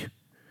teach.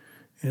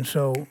 And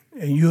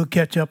you'll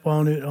catch up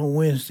on it on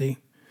Wednesday.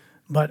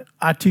 But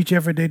I teach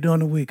every day during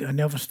the week. I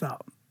never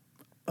stop.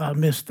 I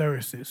miss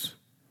Thursdays.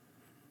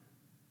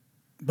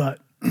 But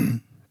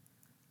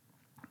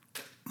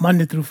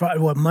Monday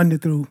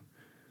through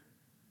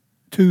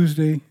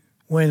Tuesday,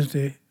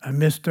 Wednesday, I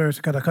miss Thursday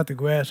because I cut the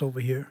grass over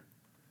here.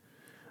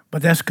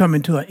 But that's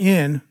coming to an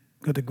end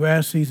because the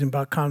grass season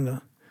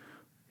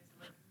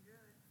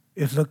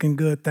it's looking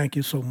good. Thank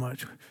you so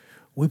much.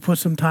 We put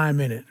some time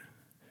in it.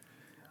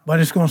 But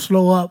it's going to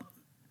slow up,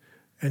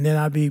 and then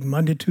I'll be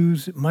Monday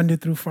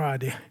through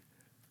Friday.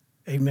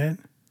 Amen.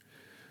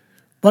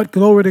 But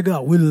glory to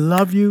God. We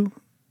love you.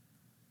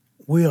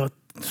 We are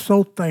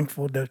so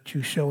thankful that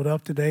you showed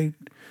up today,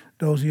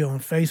 those of you on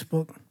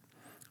Facebook.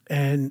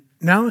 And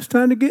now it's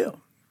time to give.